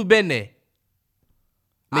 who's been there?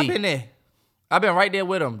 Me. I've been there. I've been right there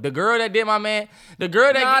with him. The girl that did my man, the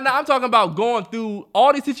girl that... Nah, I'm talking about going through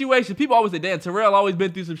all these situations. People always say, damn, Terrell always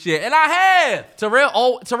been through some shit. And I have.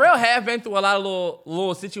 Terrell have been through a lot of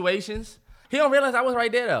little situations. He don't realize I was right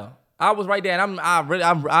there, though. I was right there, and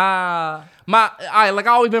I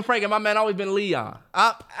always been Frank, and my man always been Leon.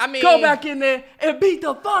 I mean... Go back in there and beat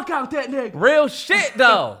the fuck out that nigga. Real shit,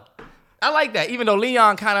 though. I like that. Even though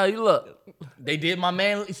Leon kind of, look... They did my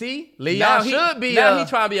man. See, Leon should be. Now he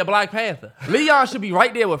trying to be a Black Panther. Leon should be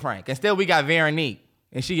right there with Frank. Instead, we got Veronique,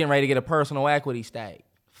 and she getting ready to get a personal equity stake.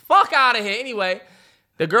 Fuck out of here. Anyway,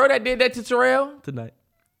 the girl that did that to Terrell tonight.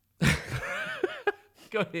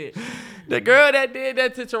 Go ahead. The girl that did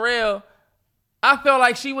that to Terrell, I felt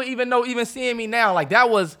like she would even seeing me now. Like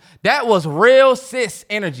that was real sis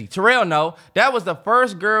energy. Terrell, no, that was the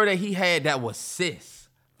first girl that he had that was sis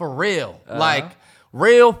for real. Like.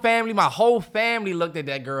 Real family, my whole family looked at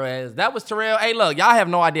that girl as, that was Terrell. Hey, look, y'all have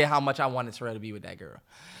no idea how much I wanted Terrell to be with that girl.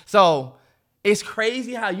 So it's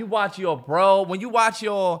crazy how you watch your bro, when you watch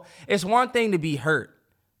it's one thing to be hurt.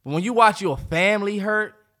 But when you watch your family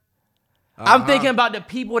hurt, I'm thinking about the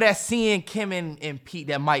people that seeing Kim and Pete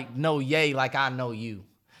that might know Ye like I know you.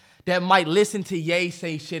 That might listen to Ye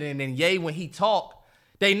say shit, and then Ye, when he talk,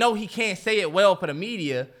 they know he can't say it well for the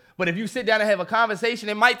media. But if you sit down and have a conversation,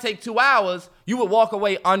 it might take 2 hours. You would walk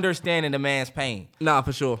away understanding the man's pain. Nah,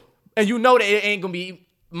 for sure. And you know that it ain't gonna be.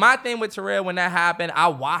 My thing with Terrell, when that happened, I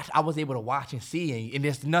was able to watch and see, and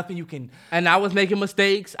there's nothing you can. And I was making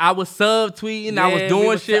mistakes. I was subtweeting. I was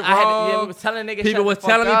doing shit wrong. We was telling niggas. People was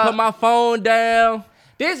telling me put my phone down.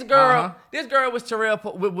 This girl was Terrell.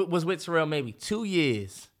 Was with Terrell maybe 2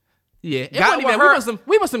 years. Yeah,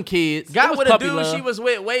 we were some kids. Got with a dude she was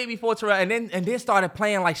with way before Terrell, and then started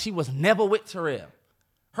playing like she was never with Terrell.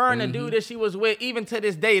 Her and the dude that she was with, even to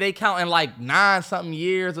this day, they counting like 9-something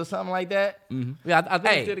years or something like that. Mm-hmm. Yeah, I think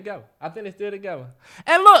they still together. I think they still together.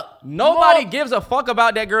 And look, nobody gives a fuck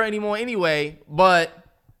about that girl anymore anyway. But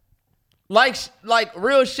like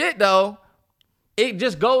real shit though, it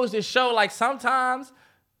just goes to show like sometimes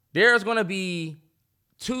there's gonna be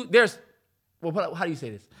how do you say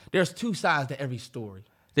this? There's 2 sides to every story.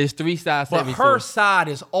 There's 3 sides to every story. But her side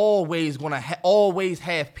is always gonna always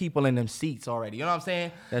have people in them seats already. You know what I'm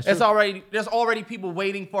saying? That's true. There's already people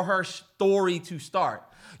waiting for her story to start.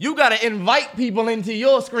 You gotta invite people into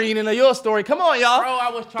your screen into your story. Come on, y'all. Bro,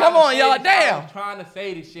 I was trying. Come on, y'all. Damn. I was trying to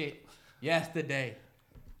say this shit yesterday.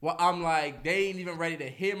 Well, I'm like, they ain't even ready to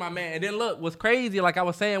hear my man. And then look, what's crazy, like I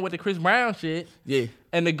was saying with the Chris Brown shit. Yeah.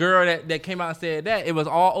 And the girl that came out and said that, it was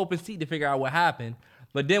all open seat to figure out what happened.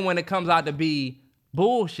 But then when it comes out to be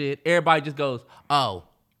bullshit, everybody just goes, oh,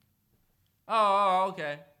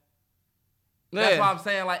 okay. Yeah. That's why I'm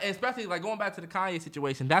saying, like, especially like going back to the Kanye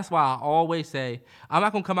situation, that's why I always say, I'm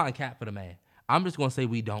not going to come out and cap for the man. I'm just going to say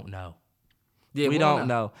we don't know. Yeah, we don't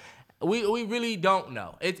know. We really don't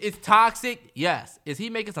know. It's toxic, yes. Is he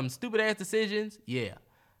making some stupid ass decisions? Yeah.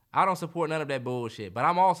 I don't support none of that bullshit. But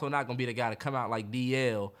I'm also not gonna be the guy to come out like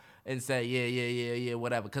DL and say, yeah,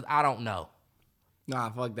 whatever, because I don't know. Nah,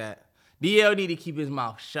 fuck that. DL need to keep his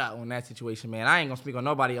mouth shut on that situation, man. I ain't gonna speak on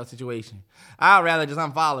nobody else's situation. I'd rather just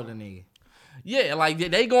unfollow the nigga. Yeah, like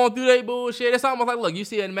they going through their bullshit. It's almost like, look, you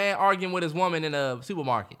see a man arguing with his woman in a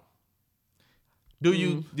supermarket. Do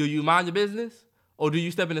you mind your business? Or do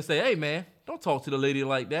you step in and say, hey, man, don't talk to the lady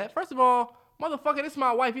like that? First of all, motherfucker, this is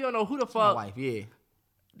my wife. You don't know who the fuck. My wife, yeah.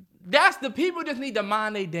 That's the people just need to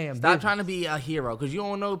mind their damn Stop business. trying to be a hero because you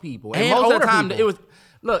don't know people. And most of the older time, people. it was,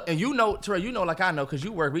 look, and you know, Terrell, you know like I know because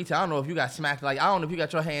you work retail. I don't know if you got smacked, like, I don't know if you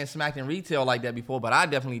got your hand smacked in retail like that before, but I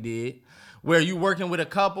definitely did. Where you working with a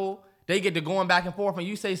couple, they get to going back and forth, and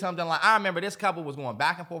you say something like, I remember this couple was going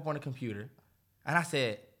back and forth on the computer, and I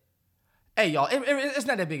said, hey, y'all, it's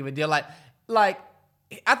not that big of a deal. Like,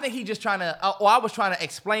 I think he just trying to, or I was trying to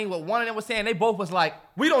explain what one of them was saying. They both was like,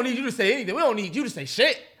 we don't need you to say anything. We don't need you to say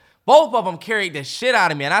shit. Both of them carried the shit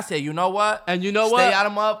out of me. And I said, you know what? And you know Stay what? Stay out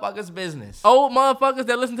of motherfuckers' business. Old motherfuckers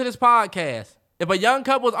that listen to this podcast, if a young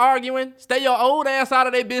couple's arguing, stay your old ass out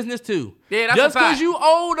of their business too. Yeah, that's just a fact. because you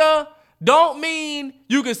older don't mean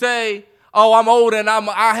you can say, oh, I'm older and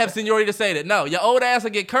I have seniority to say that. No, your old ass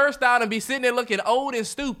will get cursed out and be sitting there looking old and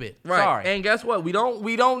stupid. Right. Sorry. And guess what? We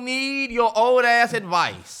don't need your old ass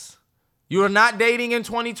advice. You are not dating in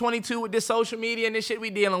 2022 with this social media and this shit we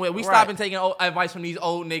dealing with. We stopping taking advice from these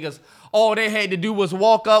old niggas. All they had to do was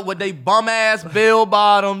walk up with they bum ass bill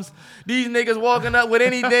bottoms. These niggas walking up with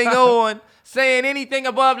anything on, saying anything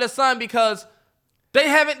above the sun because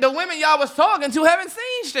the women y'all was talking to haven't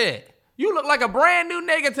seen shit. You look like a brand new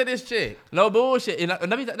nigga to this chick. No bullshit. And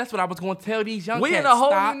that's what I was going to tell these young cats. We in a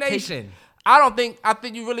whole new nation. I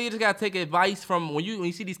think you really just got to take advice from when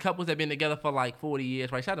you see these couples that been together for like 40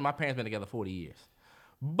 years, right? Shout out to my parents been together 40 years.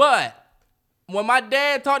 But when my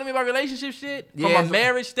dad talked to me about relationship shit, from a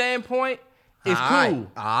marriage standpoint, it's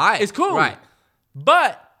cool. All right. It's cool. Right.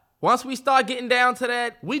 But once we start getting down to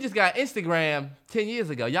that, we just got Instagram 10 years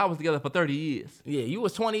ago. Y'all was together for 30 years. Yeah, you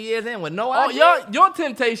was 20 years in with no idea. idea. Your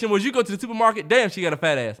temptation was you go to the supermarket, damn, she got a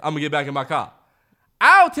fat ass. I'm going to get back in my car.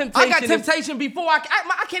 Our temptation I got temptation before I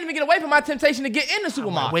can't even get away from my temptation to get in the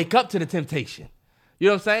supermarket. Wake up to the temptation. You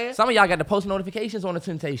know what I'm saying? Some of y'all got the post notifications on the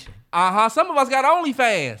temptation. Some of us got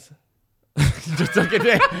OnlyFans. Just took it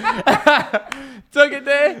there. Took it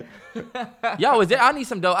there. Yo, is there? I need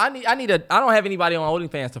some dough. I don't have anybody on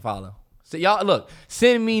OnlyFans to follow. So y'all, look,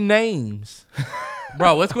 send me names.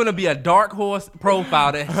 Bro, it's going to be a dark horse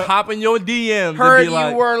profile that hop in your DMs. Heard and be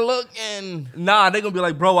like, you were looking. Nah, they going to be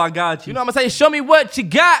like, bro, I got you. You know what I'm going to say? Show me what you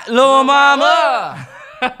got, little mama.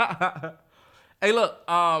 Hey, look,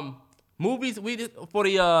 movies, for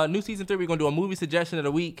the new season 3, we're going to do a movie suggestion of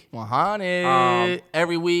the week. 100.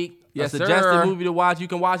 Every week. Yes, a suggested sir. movie to watch. You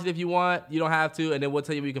can watch it if you want. You don't have to, and then we'll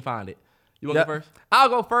tell you where you can find it. You want to go first? I'll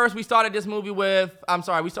go first. We started this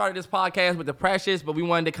podcast with The Precious, but we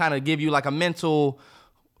wanted to kind of give you like a mental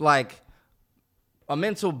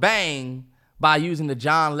bang by using the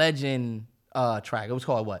John Legend track. It was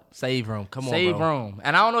called what? Save Room. Come on, Save Room.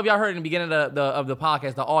 And I don't know if y'all heard in the beginning of the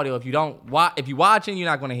podcast, the audio. If you watching, you're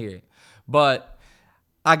not going to hear it. But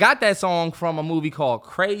I got that song from a movie called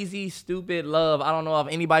Crazy Stupid Love. I don't know if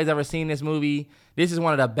anybody's ever seen this movie. This is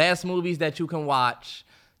one of the best movies that you can watch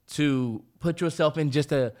to put yourself in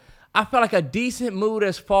I feel like a decent mood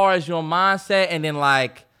as far as your mindset and then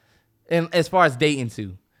as far as dating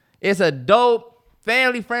too. It's a dope,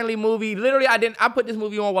 family-friendly movie. Literally, I put this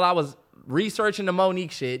movie on while I was researching the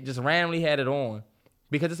Monique shit, just randomly had it on.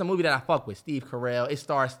 Because it's a movie that I fuck with. Steve Carell. It's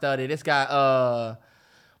star-studded. It's got,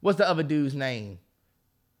 what's the other dude's name?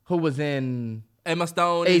 Who was in... Emma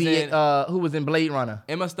Stone who was in Blade Runner.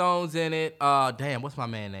 Emma Stone's in it. Damn, what's my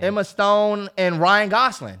man name? Emma Stone and Ryan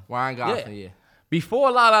Gosling. Yeah. Before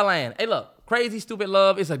La La Land. Hey, look, Crazy Stupid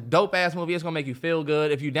Love. It's a dope-ass movie. It's going to make you feel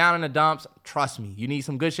good. If you're down in the dumps, trust me. You need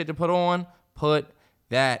some good shit to put on, put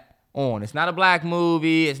that on. It's not a black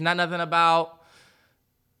movie. It's not nothing about...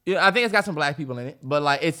 I think it's got some black people in it. But,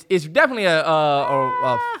 like, it's definitely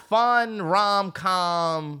a fun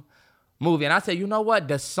rom-com movie. And I said, you know what?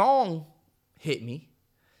 The song hit me.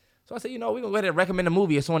 So I said, we're going to go ahead and recommend a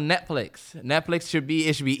movie. It's on Netflix. Netflix should be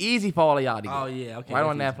easy for all of y'all to get. Oh, yeah. Okay. Right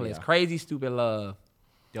on Netflix. Crazy Stupid Love.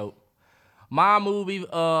 Dope. My movie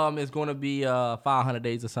is going to be 500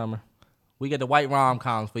 Days of Summer. We got the white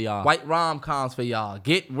rom-coms for y'all. White rom-coms for y'all.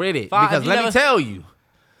 Get with it. Because let me tell you.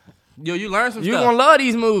 Yo, you learn some stuff. You're going to love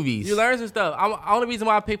these movies. You learn some stuff. Only reason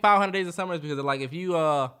why I picked 500 Days of Summer is because, like, if you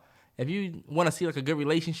want to see, like, a good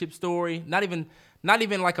relationship story, not even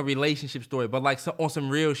like a relationship story, but like on some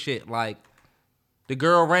real shit. Like the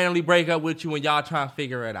girl randomly break up with you and y'all trying to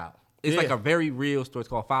figure it out. It's like a very real story. It's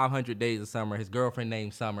called 500 Days of Summer. His girlfriend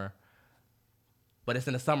named Summer. But it's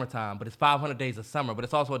in the summertime. But it's 500 Days of Summer. But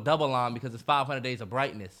it's also a double line because it's 500 Days of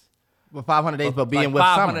brightness. But 500 days, but being like with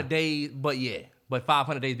 500 Summer. days, but yeah. But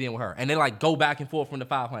 500 days being with her. And they like go back and forth from the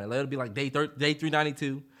 500. Like, it'll be like day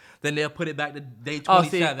 392. Then they'll put it back to day 27. Oh,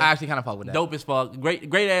 see, I actually kind of fuck with that. Dope as fuck.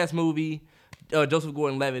 Great ass movie. Joseph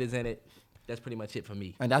Gordon-Levitt is in it. That's pretty much it for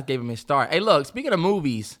me. And that gave him his start. Hey, look, speaking of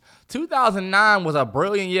movies, 2009 was a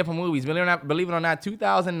brilliant year for movies. Believe it or not,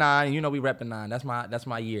 2009, you know we rep the 9. That's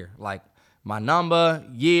my year. Like, my number,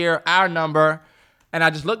 year, our number. And I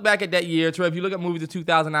just look back at that year. Trey, if you look at movies of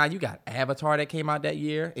 2009, you got Avatar that came out that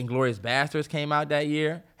year. Inglourious Basterds came out that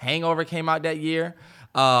year. Hangover came out that year.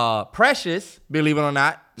 Precious, believe it or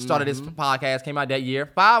not, started this podcast, came out that year.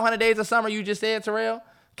 500 Days of Summer, you just said, Terrell,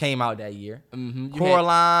 came out that year.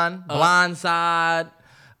 Coraline, Blindside,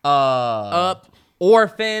 Up,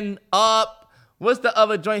 Orphan, Up. What's the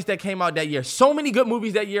other joints that came out that year? So many good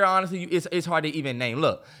movies that year, honestly, it's hard to even name.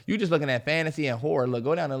 Look, you just looking at fantasy and horror. Look,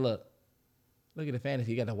 go down and look. Look at the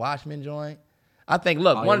fantasy. You got the Watchmen joint. I think,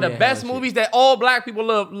 look, one of the best movies that all black people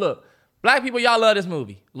love. Look, black people, y'all love this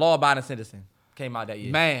movie. Law Abiding Citizen came out that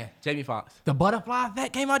year. Man, Jamie Foxx. The Butterfly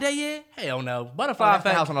Effect came out that year? Hell no. Butterfly Butterfly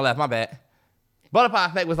Effect. House on the left, my bad. Butterfly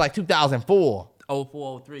Effect was like 2004.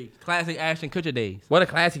 0403. Classic Ashton Kutcher days. What a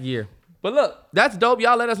classic year. But look, that's dope.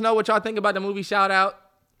 Y'all let us know what y'all think about the movie shout out.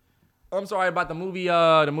 I'm sorry about the movie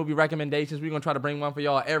recommendations. We're going to try to bring one for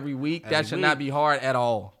y'all every week. That should not be hard at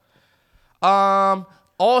all.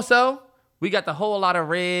 Also, we got the Whole Lot of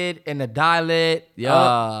Red and the Dialect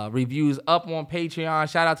reviews up on Patreon.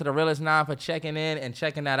 Shout out to the Realest 9 for checking in and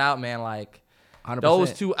checking that out, man. Like, 100%.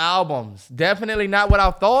 Those 2 albums, definitely not what I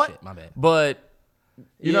thought. Shit, my bad. But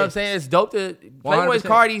you know what I'm saying? It's dope to Playboy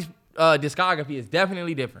Cardi's discography is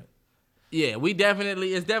definitely different. Yeah, it was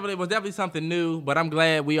definitely something new, but I'm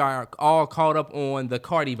glad we are all caught up on the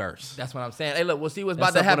Cardiverse. That's what I'm saying. Hey, look, we'll see what's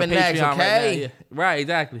about to happen next, okay? Right,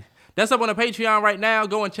 exactly. That's up on the Patreon right now.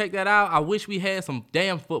 Go and check that out. I wish we had some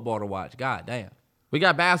damn football to watch. God damn. We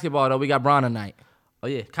got basketball, though. We got Bron tonight. Oh,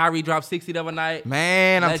 yeah. Kyrie dropped 60 the other night.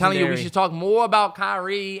 Man, I'm telling you, we should talk more about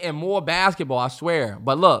Kyrie and more basketball, I swear.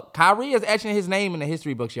 But look, Kyrie is etching his name in the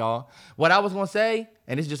history books, y'all. What I was going to say,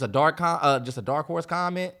 and it's just a dark horse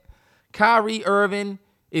comment, Kyrie Irving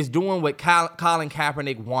is doing what Colin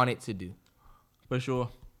Kaepernick wanted to do. For sure.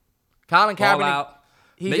 Colin Kaepernick. Ball out.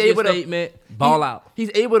 He's Make able your statement. Ball out.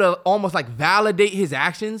 He's able to almost like validate his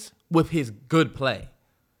actions with his good play.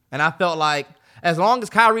 And I felt like as long as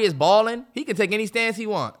Kyrie is balling, he can take any stance he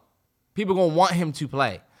wants. People going to want him to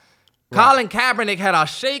play. Right. Colin Kaepernick had a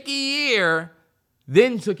shaky year,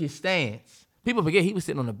 then took his stance. People forget he was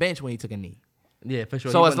sitting on the bench when he took a knee. Yeah, for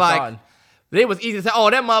sure. So it's like, it was easy to say,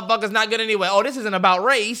 oh, that motherfucker's not good anyway. Oh, this isn't about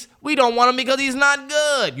race. We don't want him because he's not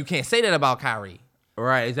good. You can't say that about Kyrie.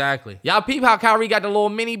 Right, exactly. Y'all peep how Kyrie got the little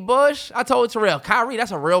mini bush? I told Terrell, Kyrie, that's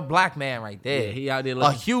a real black man right there. Yeah, he out there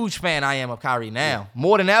looking. A huge fan I am of Kyrie now. Yeah.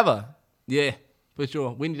 More than ever. Yeah, for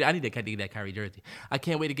sure. I need to get that Kyrie jersey. I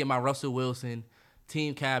can't wait to get my Russell Wilson,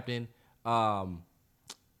 team captain, what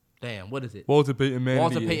is it? Walter Payton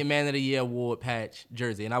Man of the Year award patch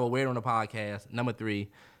jersey. And I will wear it on the podcast. Number 3.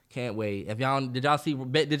 Can't wait. Did y'all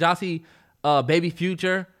see Baby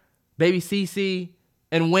Future, Baby CeCe,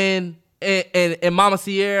 and Win? And Mama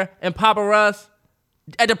Sierra and Papa Russ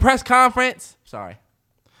at the press conference. Sorry.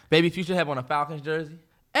 Baby Future have on a Falcons jersey.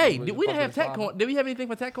 Hey, we didn't have Tech Corner. Did we have anything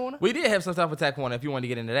for Tech Corner? We did have some stuff for Tech Corner if you want to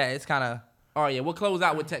get into that. It's kind of... All right, yeah, we'll close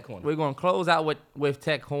out with Tech Corner. We're going to close out with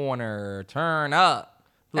Tech Corner. Turn up.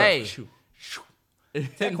 Look, hey.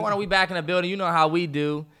 Tech Corner, we back in the building. You know how we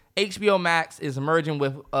do. HBO Max is merging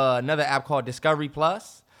with another app called Discovery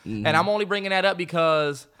Plus. Mm-hmm. And I'm only bringing that up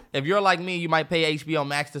because... If you're like me, you might pay HBO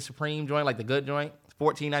Max the Supreme joint, like the good joint,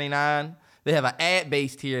 $14.99. They have an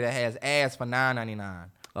ad-based tier that has ads for $9.99.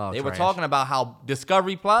 Oh, they were talking about how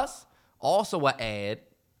Discovery Plus also an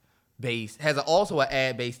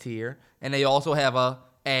ad-based tier, and they also have a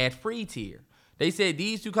ad-free tier. They said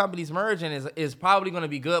these two companies merging is probably going to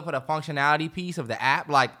be good for the functionality piece of the app.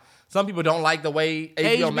 Like, some people don't like the way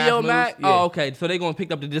HBO Max moves. Yeah. Oh, okay. So they're going to pick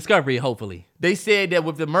up the Discovery, hopefully. They said that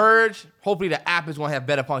with the merge, hopefully the app is going to have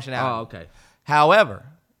better functionality. Oh, okay. However,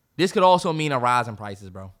 this could also mean a rise in prices,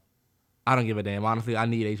 bro. I don't give a damn. Honestly, I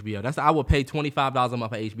need HBO. I would pay $25 a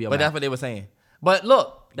month for HBO But that's what they were saying. But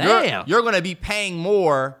look, you're going to be paying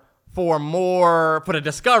more for the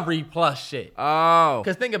Discovery Plus shit. Oh.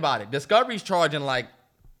 Because think about it. Discovery's charging like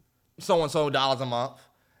so-and-so dollars a month.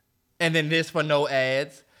 And then this for no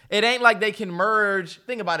ads. It ain't like they can merge.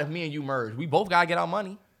 Think about if me and you merge. We both got to get our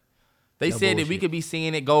money. They said that we could be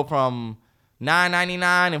seeing it go from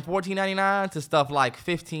 $9.99 and $14.99 to stuff like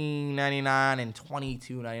 $15.99 and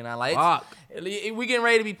 $22.99. Like, we getting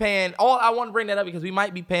ready to be paying. I want to bring that up because we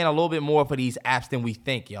might be paying a little bit more for these apps than we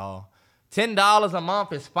think, y'all. $10 a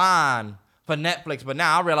month is fine for Netflix, but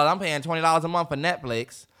now I realize I'm paying $20 a month for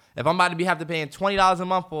Netflix. If I'm about to have to paying $20 a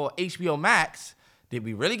month for HBO Max, did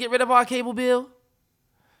we really get rid of our cable bill?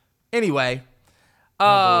 Anyway,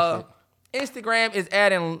 Instagram is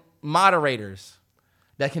adding moderators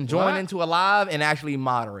that can join into a live and actually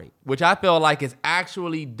moderate, which I feel like is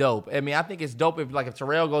actually dope. I mean, I think it's dope if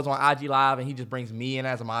Terrell goes on IG Live and he just brings me in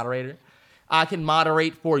as a moderator. I can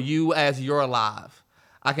moderate for you as your live.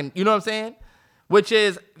 I can, you know what I'm saying? Which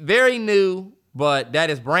is very new, but that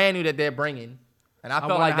is brand new that they're bringing. And I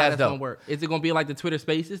feel like that's dope. Work. Is it going to be like the Twitter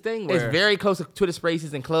Spaces thing? It's very close to Twitter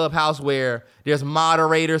Spaces and Clubhouse where there's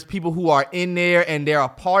moderators, people who are in there and they're a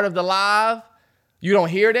part of the live. You don't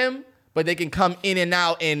hear them, but they can come in and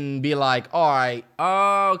out and be like, all right.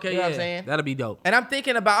 Oh, okay. You know what I'm saying? That'll be dope. And I'm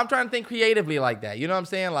trying to think creatively like that. You know what I'm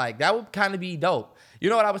saying? Like, that would kind of be dope.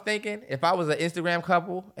 You know what I was thinking? If I was an Instagram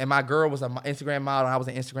couple and my girl was an Instagram model and I was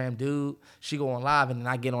an Instagram dude, she go on live and then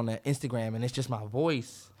I get on the Instagram and it's just my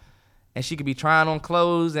voice. And she could be trying on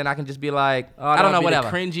clothes and I can just be like, I don't know, whatever.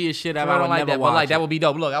 The cringiest shit I ever. I would like never that, watch but like it. that would be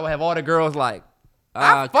dope. Look, I would have all the girls like,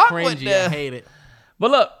 I fuck cringy. with this. I hate it.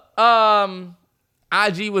 But look,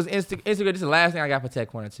 IG was Instagram. This is the last thing I got for Tech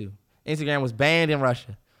Corner too. Instagram was banned in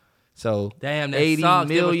Russia. So damn, that 80 sucks.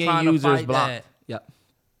 million users blocked. Yep.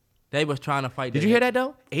 They was trying to fight that. Did you hear that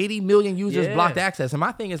though? 80 million users blocked access. And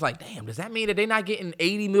my thing is like, damn, does that mean that they're not getting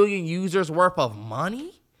 80 million users worth of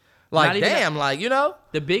money? Like, damn, like, you know?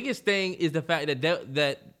 The biggest thing is the fact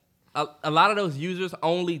that a lot of those users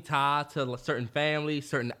only tie to certain families,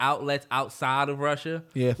 certain outlets outside of Russia.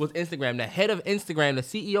 Yeah. Was Instagram. The head of Instagram, the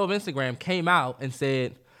CEO of Instagram came out and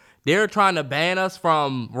said, they're trying to ban us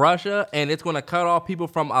from Russia and it's going to cut off people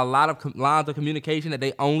from a lot of lines of communication that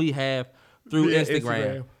they only have through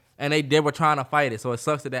Instagram. And they were trying to fight it. So it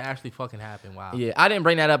sucks that that actually fucking happened. Wow. Yeah, I didn't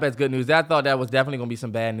bring that up as good news. I thought that was definitely going to be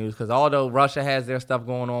some bad news because although Russia has their stuff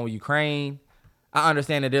going on with Ukraine, I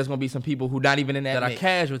understand that there's going to be some people who not even in that are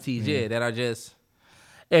casualties, that are just...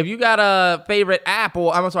 If you got a favorite app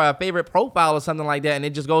or, a favorite profile or something like that and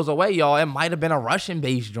it just goes away, y'all, it might have been a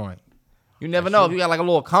Russian-based joint. You never know. If you got like a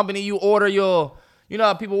little company, you order your... You know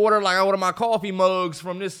how people order, like I order my coffee mugs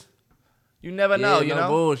from this... You never know, you know?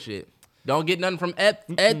 Bullshit. Don't get nothing from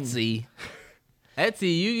Etsy.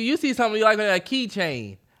 Etsy, you see something you like on a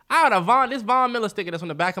keychain. I had this Von Miller sticker that's on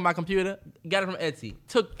the back of my computer. Got it from Etsy.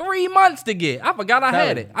 Took 3 months to get. I forgot I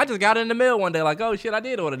had it. I just got it in the mail one day like, oh shit, I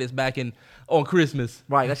did order this back on Christmas.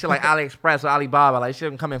 Right, that shit like AliExpress or Alibaba. Like, shit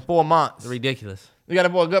can come in 4 months. It's ridiculous. You got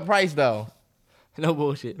it for a good price though. No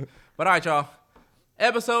bullshit. But all right, y'all.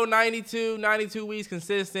 Episode 92 weeks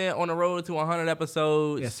consistent on the road to 100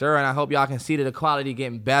 episodes. Yes, sir, and I hope y'all can see that the quality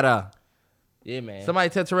getting better. Yeah, man. Somebody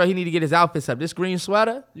tell Terrell he need to get his outfits up. This green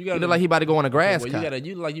sweater, he look like he about to go on a grass cut.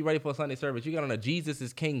 You look like you ready for a Sunday service. You got on a Jesus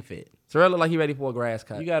is King fit. Terrell look like he ready for a grass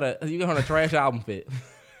cut. You got on a trash album fit.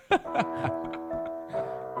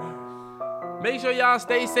 Make sure y'all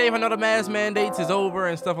stay safe. I know the mask mandates is over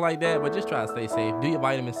and stuff like that, but just try to stay safe. Do your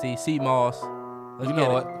vitamin C, sea moss. Let's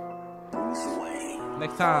get it.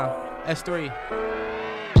 Next time, S3.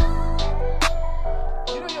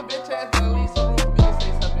 You know your bitch ass got at least some room for me to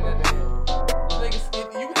say something at the end.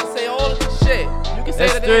 You can say all of this shit. You can say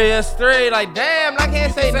S3. Like, damn, I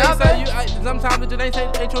can't say nothing. Sometimes it ain't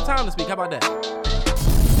your time to speak. How about that?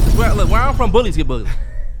 Look, where I'm from, bullies get bullied.